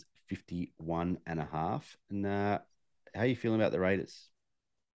total is 51.5. And how are you feeling about the Raiders?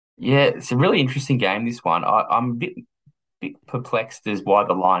 Yeah, it's a really interesting game, this one. I'm a bit perplexed as why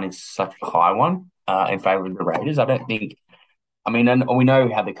the line is such a high one in favour of the Raiders. I don't think. I mean, and we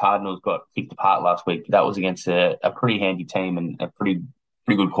know how the Cardinals got picked apart last week, but that was against a pretty handy team and a pretty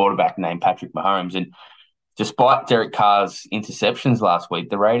good quarterback named Patrick Mahomes. And despite Derek Carr's interceptions last week,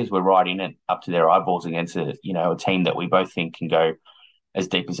 the Raiders were right in it up to their eyeballs against a team that we both think can go as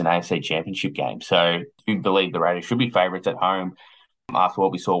deep as an AFC Championship game. So I do believe the Raiders should be favourites at home after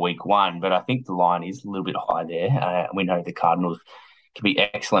what we saw week one, but I think the line is a little bit high there. We know the Cardinals can be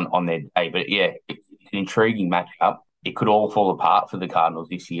excellent on their day, but yeah, it's an intriguing matchup. It could all fall apart for the Cardinals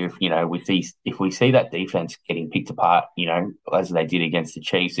this year. If we see that defense getting picked apart, as they did against the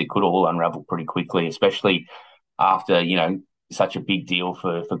Chiefs, it could all unravel pretty quickly, especially after, such a big deal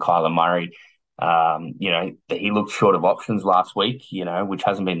for Kyler Murray. He looked short of options last week, which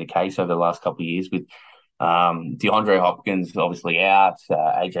hasn't been the case over the last couple of years with DeAndre Hopkins obviously out.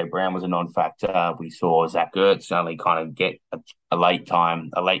 AJ Brown was a non-factor. We saw Zach Ertz only kind of get a late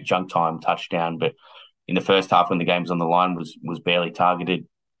junk time touchdown, but in the first half when the game was on the line was barely targeted.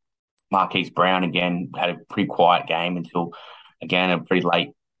 Marquise Brown again had a pretty quiet game until again a pretty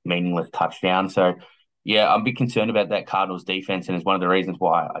late meaningless touchdown. So yeah, I'm a bit concerned about that Cardinals defense, and it's one of the reasons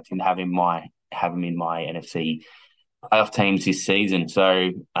why I didn't have him in my NFC playoff teams this season.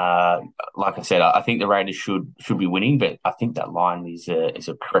 So like I said, I think the Raiders should be winning, but I think that line is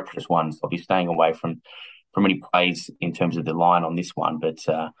a treacherous one. So I'll be staying away from any plays in terms of the line on this one. But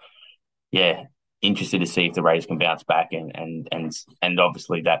yeah, interested to see if the Raiders can bounce back and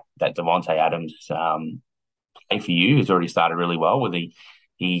obviously that Devontae Adams play for you has already started really well with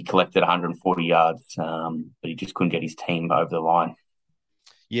he collected 140 yards, but he just couldn't get his team over the line.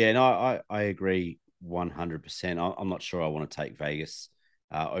 Yeah, no, I agree 100%. I'm not sure I want to take Vegas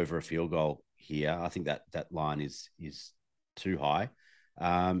over a field goal here. I think that line is too high.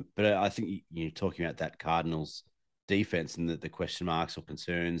 But I think you're talking about that Cardinals defense and the question marks or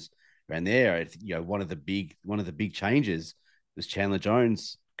concerns around there. One of the big changes was Chandler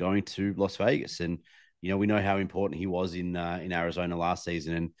Jones going to Las Vegas, and we know how important he was in Arizona last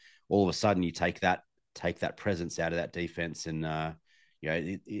season, and all of a sudden you take that presence out of that defense, and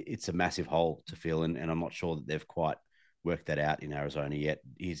it's a massive hole to fill, and I'm not sure that they've quite worked that out in Arizona yet.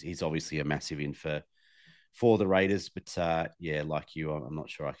 He's obviously a massive in for the Raiders, but like you, I'm not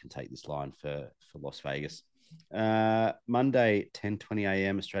sure I can take this line for Las Vegas. Monday, 10:20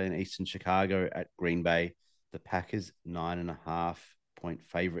 a.m. Australian Eastern, Chicago at Green Bay. The Packers 9.5 point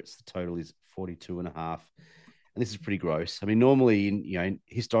favorites. The total is 42.5, and this is pretty gross. I mean, normally,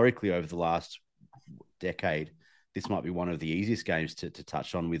 historically over the last decade, this might be one of the easiest games to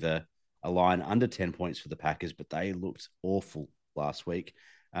touch on with a line under 10 points for the Packers, but they looked awful last week.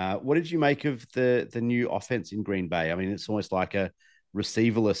 What did you make of the new offense in Green Bay? I mean, it's almost like a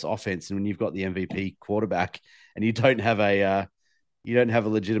receiverless offense, and when you've got the MVP quarterback and you don't have a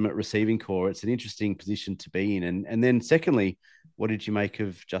legitimate receiving core, it's an interesting position to be in. And then secondly, what did you make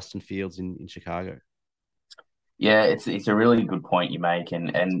of Justin Fields in Chicago? Yeah, it's a really good point you make,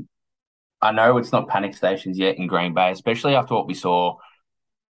 and I know it's not panic stations yet in Green Bay, especially after what we saw.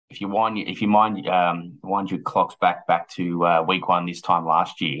 If you wind your clocks back to week one this time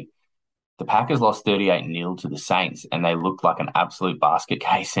last year, the Packers lost 38-0 to the Saints, and they looked like an absolute basket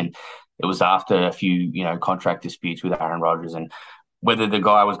case. And it was after a few, contract disputes with Aaron Rodgers, and whether the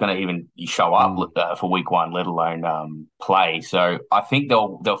guy was going to even show up for week one, let alone play. So I think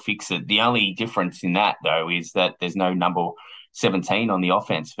they'll fix it. The only difference in that, though, is that there's no number 17 on the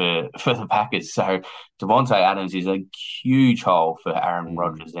offense for the Packers. So Devontae Adams is a huge hole for Aaron Mm.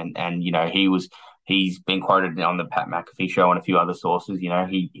 Rodgers, and he's been quoted on the Pat McAfee show and a few other sources.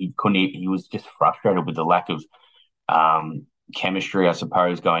 He couldn't he was just frustrated with the lack of chemistry, I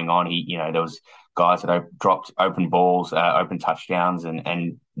suppose, going on. There was guys that have dropped open balls, open touchdowns,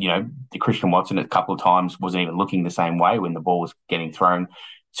 and the Christian Watson a couple of times wasn't even looking the same way when the ball was getting thrown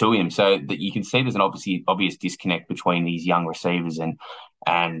to him. So that you can see there's an obvious disconnect between these young receivers and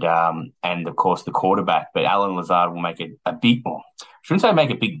of course the quarterback. But Alan Lazard will make a big, well, I shouldn't say make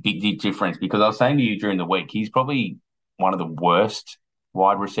a big difference, because I was saying to you during the week, he's probably one of the worst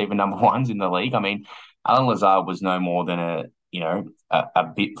wide receiver number ones in the league. I mean, Alan Lazard was no more than a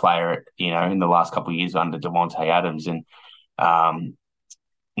bit player, in the last couple of years under Devontae Adams, and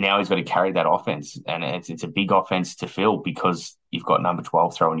now he's got to carry that offense, and it's a big offense to fill because you've got number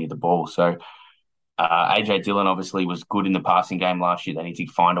 12 throwing you the ball. So AJ Dillon obviously was good in the passing game last year. They need to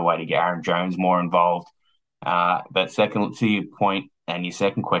find a way to get Aaron Jones more involved. But second, to your point and your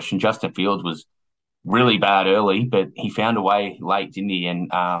second question, Justin Fields was really bad early, but he found a way late, didn't he? And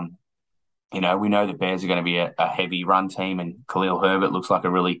we know the Bears are going to be a heavy run team, and Khalil Herbert looks like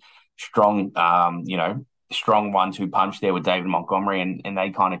a really strong, strong 1-2 punch there with David Montgomery, and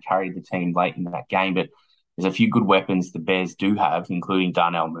they kind of carried the team late in that game. But there's a few good weapons the Bears do have, including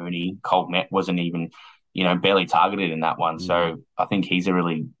Darnell Mooney. Colt Met wasn't even, barely targeted in that one. So I think he's a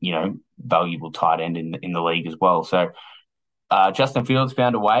really, valuable tight end in the league as well. So Justin Fields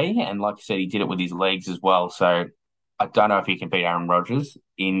found a way, and like I said, he did it with his legs as well. So I don't know if he can beat Aaron Rodgers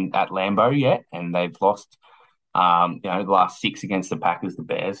at Lambeau yet, and they've lost, the last 6 against the Packers, the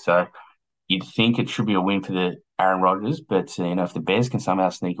Bears. So you'd think it should be a win for the Aaron Rodgers, but if the Bears can somehow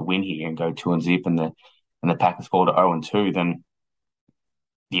sneak a win here and go 2-0, and the Packers fall to 0-2, then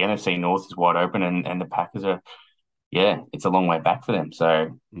the NFC North is wide open, and the Packers are, it's a long way back for them.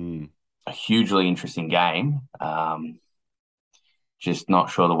 So a hugely interesting game. Just not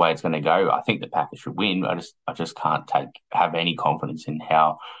sure the way it's going to go. I think the Packers should win. I just can't have any confidence in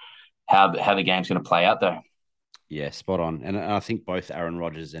how the game's going to play out, though. Yeah, spot on. And I think both Aaron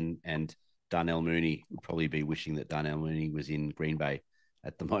Rodgers and Darnell Mooney would probably be wishing that Darnell Mooney was in Green Bay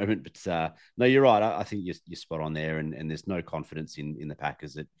at the moment. But no, you're right. I think you're spot on there. And there's no confidence in the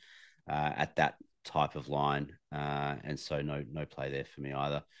Packers at that type of line. And so no play there for me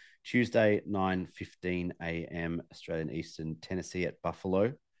either. Tuesday, 9:15 a.m. Australian Eastern, Tennessee at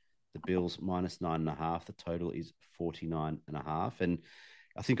Buffalo. The Bills -9.5. The total is 49.5. And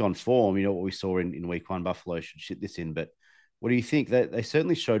I think on form, what we saw in week 1, Buffalo should shit this in. But what do you think? They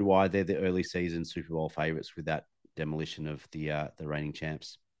certainly showed why they're the early season Super Bowl favorites with that demolition of the reigning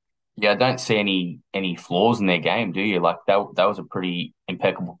champs. Yeah, I don't see any flaws in their game, do you? Like that was a pretty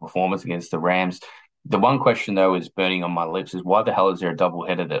impeccable performance against the Rams. The one question, though, is burning on my lips is why the hell is there a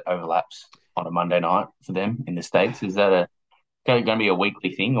doubleheader that overlaps on a Monday night for them in the States? Is that going to be a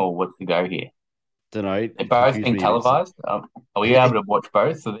weekly thing, or what's the go here? Don't know. They're both being televised. Are we able to watch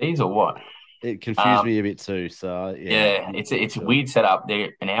both of these, or what? It confused me a bit too. So yeah, it's a weird setup. They're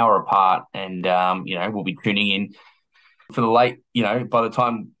an hour apart, and we'll be tuning in for the late. By the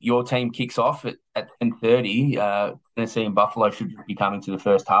time your team kicks off at 10:30, Tennessee and Buffalo should be coming to the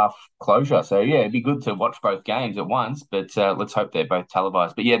first half closure. So yeah, it'd be good to watch both games at once. But let's hope they're both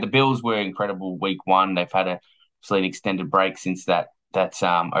televised. But yeah, the Bills were incredible week 1. They've had an extended break since that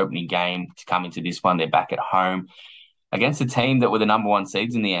opening game to come into this one. They're back at home against a team that were the number 1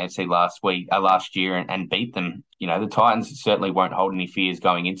 seeds in the AFC last year and beat them. The Titans certainly won't hold any fears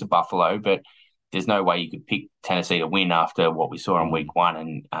going into Buffalo, but there's no way you could pick Tennessee to win after what we saw in week 1.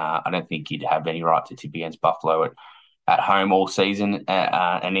 And I don't think you'd have any right to tip against Buffalo at home all season,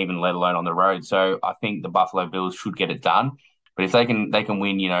 and even let alone on the road. So I think the Buffalo Bills should get it done. But if they can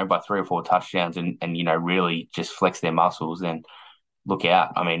win, by 3 or 4 touchdowns and really just flex their muscles, then look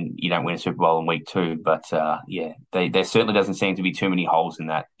out. I mean, you don't win a Super Bowl in week 2, but there certainly doesn't seem to be too many holes in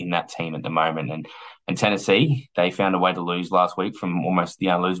that team at the moment. And Tennessee, they found a way to lose last week from almost the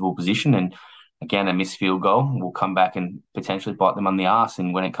unlosable position, and again, a missed field goal will come back and potentially bite them on the arse.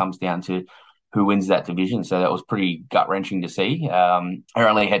 And when it comes down to who wins that division, so that was pretty gut wrenching to see. Are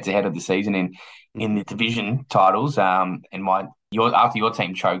only head to head of the season in the division titles. And after your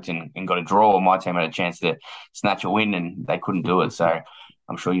team choked and got a draw, my team had a chance to snatch a win and they couldn't do it. So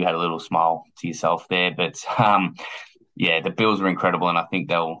I'm sure you had a little smile to yourself there. But the Bills are incredible, and I think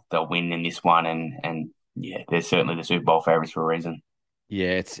they'll win in this one. And they're certainly the Super Bowl favorites for a reason.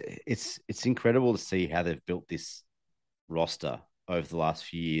 Yeah, it's incredible to see how they've built this roster over the last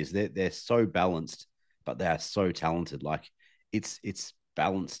few years. They're so balanced, but they are so talented. Like it's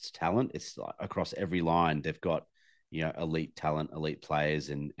balanced talent. It's like across every line. They've got elite talent, elite players,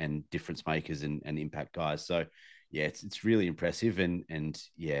 and difference makers and impact guys. So yeah, it's really impressive and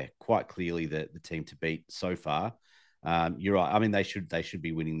yeah, quite clearly the team to beat so far. You're right. I mean, they should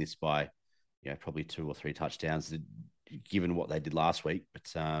be winning this by probably 2 or 3 touchdowns, given what they did last week.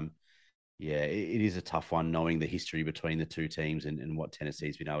 But yeah, it is a tough one knowing the history between the two teams and what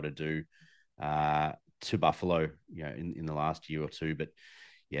Tennessee's been able to do to Buffalo, in the last year or two. But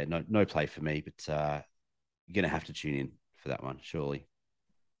yeah, no play for me. But you're going to have to tune in for that one, surely.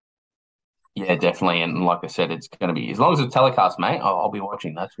 Yeah, definitely. And like I said, it's going to be, as long as it's telecast, mate, I'll be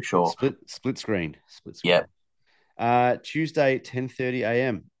watching, that's for sure. Split screen, split Yeah. screen. Tuesday, 10:30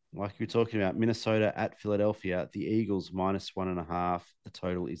 a.m. Like you were talking about, Minnesota at Philadelphia. The Eagles -1.5. The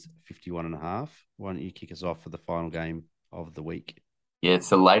total is 51.5. Why don't you kick us off for the final game of the week? Yeah, it's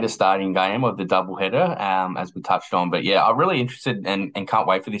the later starting game of the doubleheader, as we touched on. But yeah, I'm really interested and can't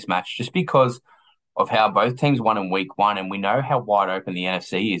wait for this match just because of how both teams won in week one. And we know how wide open the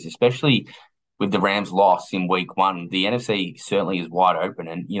NFC is, especially with the Rams' loss in week one. The NFC certainly is wide open.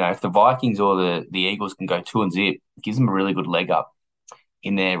 And, if the Vikings or the Eagles can go 2-0, it gives them a really good leg up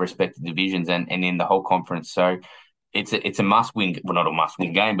in their respective divisions and in the whole conference. So it's a must win, well, not a must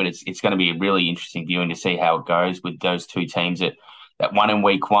win game, but it's going to be a really interesting viewing to see how it goes with those two teams that won in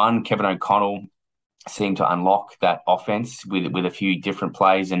week one. Kevin O'Connell seemed to unlock that offense with a few different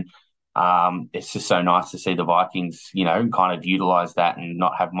plays, and it's just so nice to see the Vikings, kind of utilize that and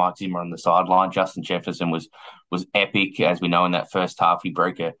not have Mike Zimmer on the sideline. Justin Jefferson was epic, as we know, in that first half. He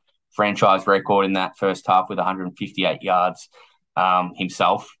broke a franchise record in that first half with 158 yards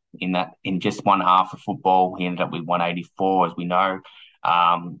himself in just one half of football. He ended up with 184, as we know.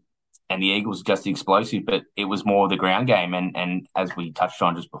 And the Eagles just explosive, but it was more the ground game. And as we touched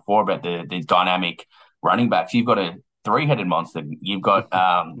on just before about the dynamic running backs, you've got a three-headed monster. You've got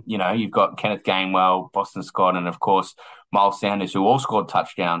you've got Kenneth Gainwell, Boston Scott, and of course Miles Sanders, who all scored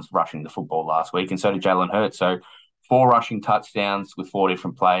touchdowns rushing the football last week, and so did Jalen Hurts. So 4 rushing touchdowns with 4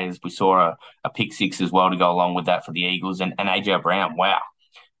 different players. We saw a pick six as well to go along with that for the Eagles, and AJ Brown. Wow,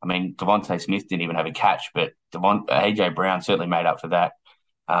 I mean, Devontae Smith didn't even have a catch, but AJ Brown certainly made up for that.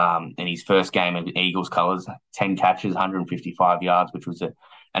 In his first game of Eagles colours, 10 catches, 155 yards, which was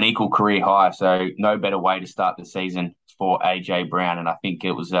an equal career high. So no better way to start the season for AJ Brown. And I think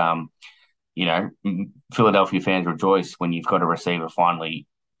it was, Philadelphia fans rejoice when you've got a receiver finally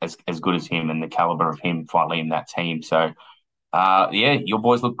as good as him and the caliber of him finally in that team. So, your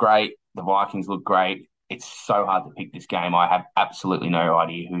boys look great. The Vikings look great. It's so hard to pick this game. I have absolutely no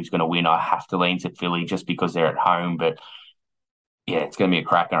idea who's going to win. I have to lean to Philly just because they're at home, but yeah, it's going to be a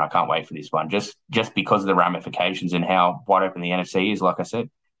cracker. I can't wait for this one, just because of the ramifications and how wide open the NFC is. Like I said,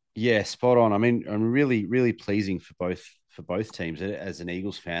 yeah, spot on. I mean, I'm really, really pleasing for both teams. As an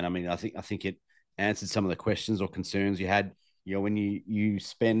Eagles fan, I mean, I think it answered some of the questions or concerns you had. When you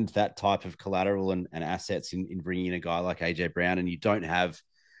spend that type of collateral and assets in bringing in a guy like AJ Brown, and you don't have,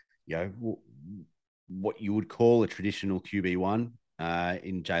 what you would call a traditional QB1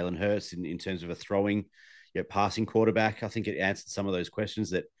 in Jalen Hurts in terms of a throwing, passing quarterback. I think it answered some of those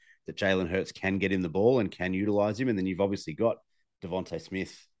questions that Jalen Hurts can get in the ball and can utilize him. And then you've obviously got Devontae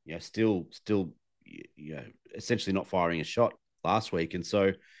Smith, still, essentially not firing a shot last week. And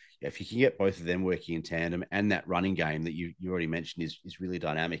so, if you can get both of them working in tandem, and that running game that you already mentioned is really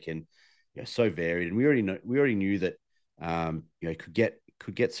dynamic and so varied, and we already knew that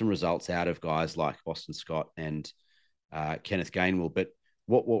could get some results out of guys like Boston Scott and Kenneth Gainwell. But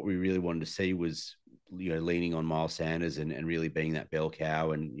what we really wanted to see was leaning on Miles Sanders and really being that bell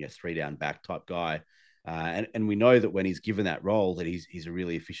cow and 3-down back type guy. And we know that when he's given that role, that he's a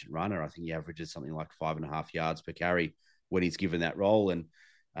really efficient runner. I think he averages something like 5.5 yards per carry when he's given that role. And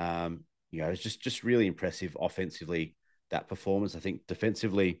it's just really impressive offensively, that performance. I think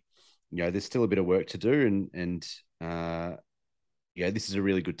defensively, there's still a bit of work to do. And this is a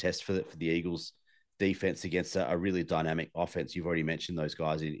really good test for the Eagles defense against a really dynamic offense. You've already mentioned those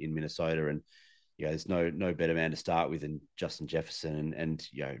guys in Minnesota, and there's no better man to start with than Justin Jefferson, and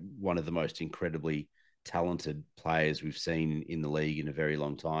one of the most incredibly talented players we've seen in the league in a very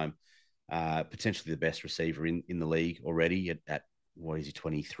long time. Potentially the best receiver in the league already at what is he,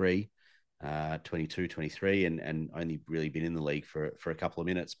 23, 22, 23, and only really been in the league for a couple of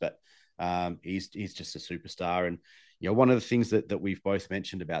minutes, but he's just a superstar. And one of the things that we've both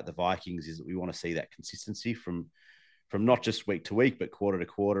mentioned about the Vikings is that we want to see that consistency from not just week to week, but quarter to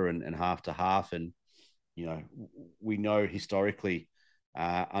quarter and half to half. And we know historically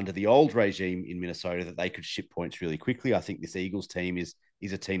under the old regime in Minnesota that they could ship points really quickly. I think this Eagles team is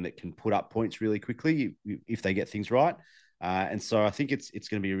a team that can put up points really quickly if they get things right. And so I think it's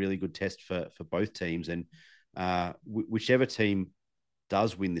going to be a really good test for both teams. And Whichever team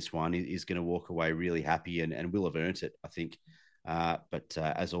does win this one is going to walk away really happy and will have earned it, I think. But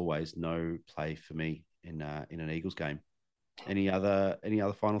as always, no play for me in an Eagles game. Any other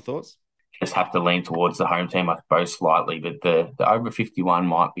final thoughts? Just have to lean towards the home team, I suppose, slightly, but the over 51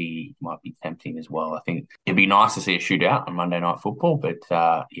 might be tempting as well. I think it'd be nice to see a shootout on Monday Night Football, but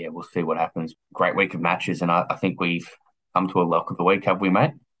yeah, we'll see what happens. Great week of matches, and I think we've come to a lock of the week, have we,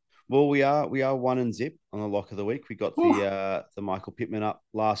 mate? Well, we are 1-0 on the lock of the week. We got the Michael Pittman up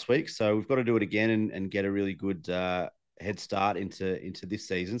last week, so we've got to do it again and get a really good head start into this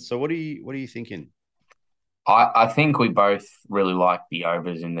season. So what are you thinking? I think we both really like the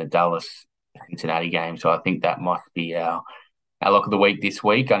overs in the Dallas Cincinnati game, so I think that must be our lock of the week this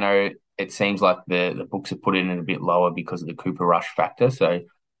week. I know it seems like the books have put it in a bit lower because of the Cooper Rush factor, so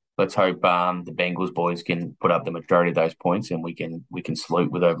let's hope the Bengals boys can put up the majority of those points and we can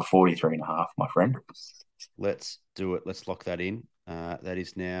salute with over 43.5, my friend. Let's do it. Let's lock that in. That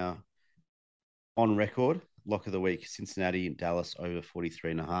is now on record. Lock of the week: Cincinnati and Dallas over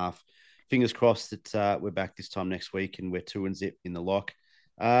 43.5. Fingers crossed that we're back this time next week and we're 2-0 in the lock.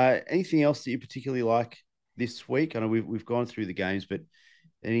 Anything else that you particularly like this week? I know we've gone through the games, but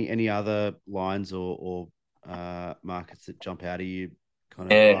any other lines or markets that jump out of you?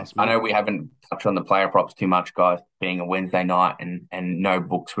 Kind of Yeah, last I minute. know we haven't touched on the player props too much, guys, being a Wednesday night and no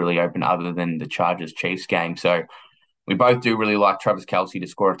books really open other than the Chargers Chiefs game. So we both do really like Travis Kelce to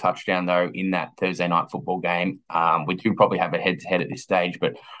score a touchdown, though, in that Thursday night football game. We do probably have a head-to-head at this stage,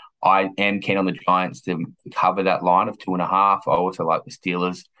 but I am keen on the Giants to cover that line of 2.5. I also like the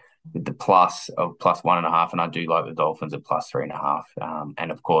Steelers with the plus of plus 1.5, and I do like the Dolphins at plus 3.5.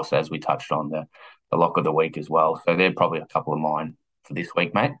 And of course, as we touched on, the lock of the week as well. So they're probably a couple of mine for this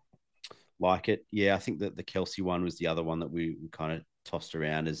week, mate. Like it. Yeah, I think that the Kelsey one was the other one that we kind of tossed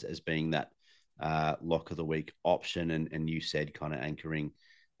around as being that lock of the week option. And you said kind of anchoring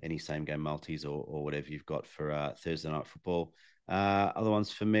any same game multis or whatever you've got for Thursday night football. Other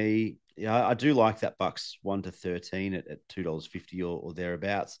ones for me, yeah, I do like that Bucks 1-13 at $2.50 or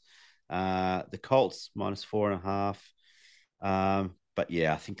thereabouts. The Colts -4.5. But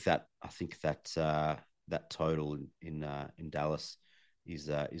yeah, I think that total in Dallas is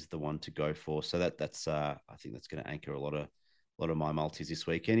the one to go for. So that's I think that's going to anchor a lot of my multis this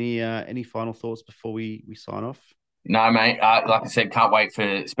week. Any final thoughts before we sign off? No, mate. Like I said, can't wait for.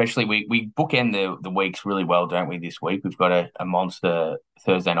 Especially we bookend the weeks really well, don't we? This week we've got a monster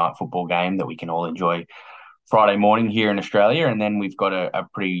Thursday night football game that we can all enjoy Friday morning here in Australia, and then we've got a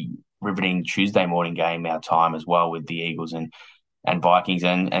pretty riveting Tuesday morning game our time as well with the Eagles and Vikings,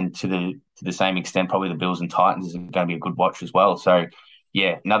 and to the same extent probably the Bills and Titans is going to be a good watch as well. So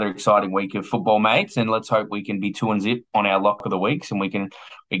yeah, another exciting week of football, mates, and let's hope we can be 2-0 on our lock of the weeks, and we can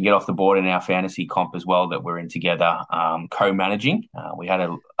get off the board in our fantasy comp as well that we're in together, co-managing. We had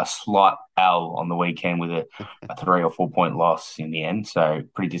a slight L on the weekend with a 3 or 4 point loss in the end, so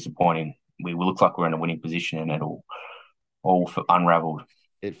pretty disappointing. We look like we're in a winning position, and it all unravelled.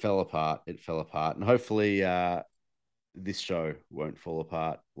 It fell apart. It fell apart, and hopefully this show won't fall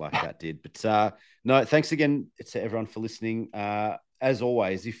apart like that did. But no, thanks again to everyone for listening. As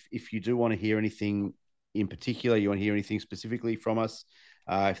always, if you do want to hear anything in particular, you want to hear anything specifically from us,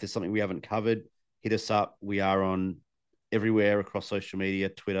 if there's something we haven't covered, hit us up. We are on everywhere across social media: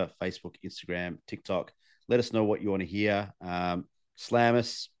 Twitter, Facebook, Instagram, TikTok. Let us know what you want to hear. Slam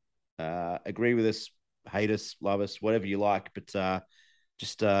us, agree with us, hate us, love us, whatever you like. But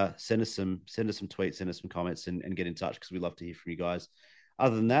just send us some tweets, send us some comments, and get in touch because we love to hear from you guys.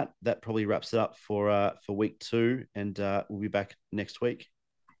 Other than that, that probably wraps it up for week 2, and we'll be back next week.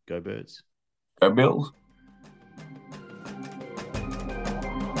 Go Birds. Go Bills.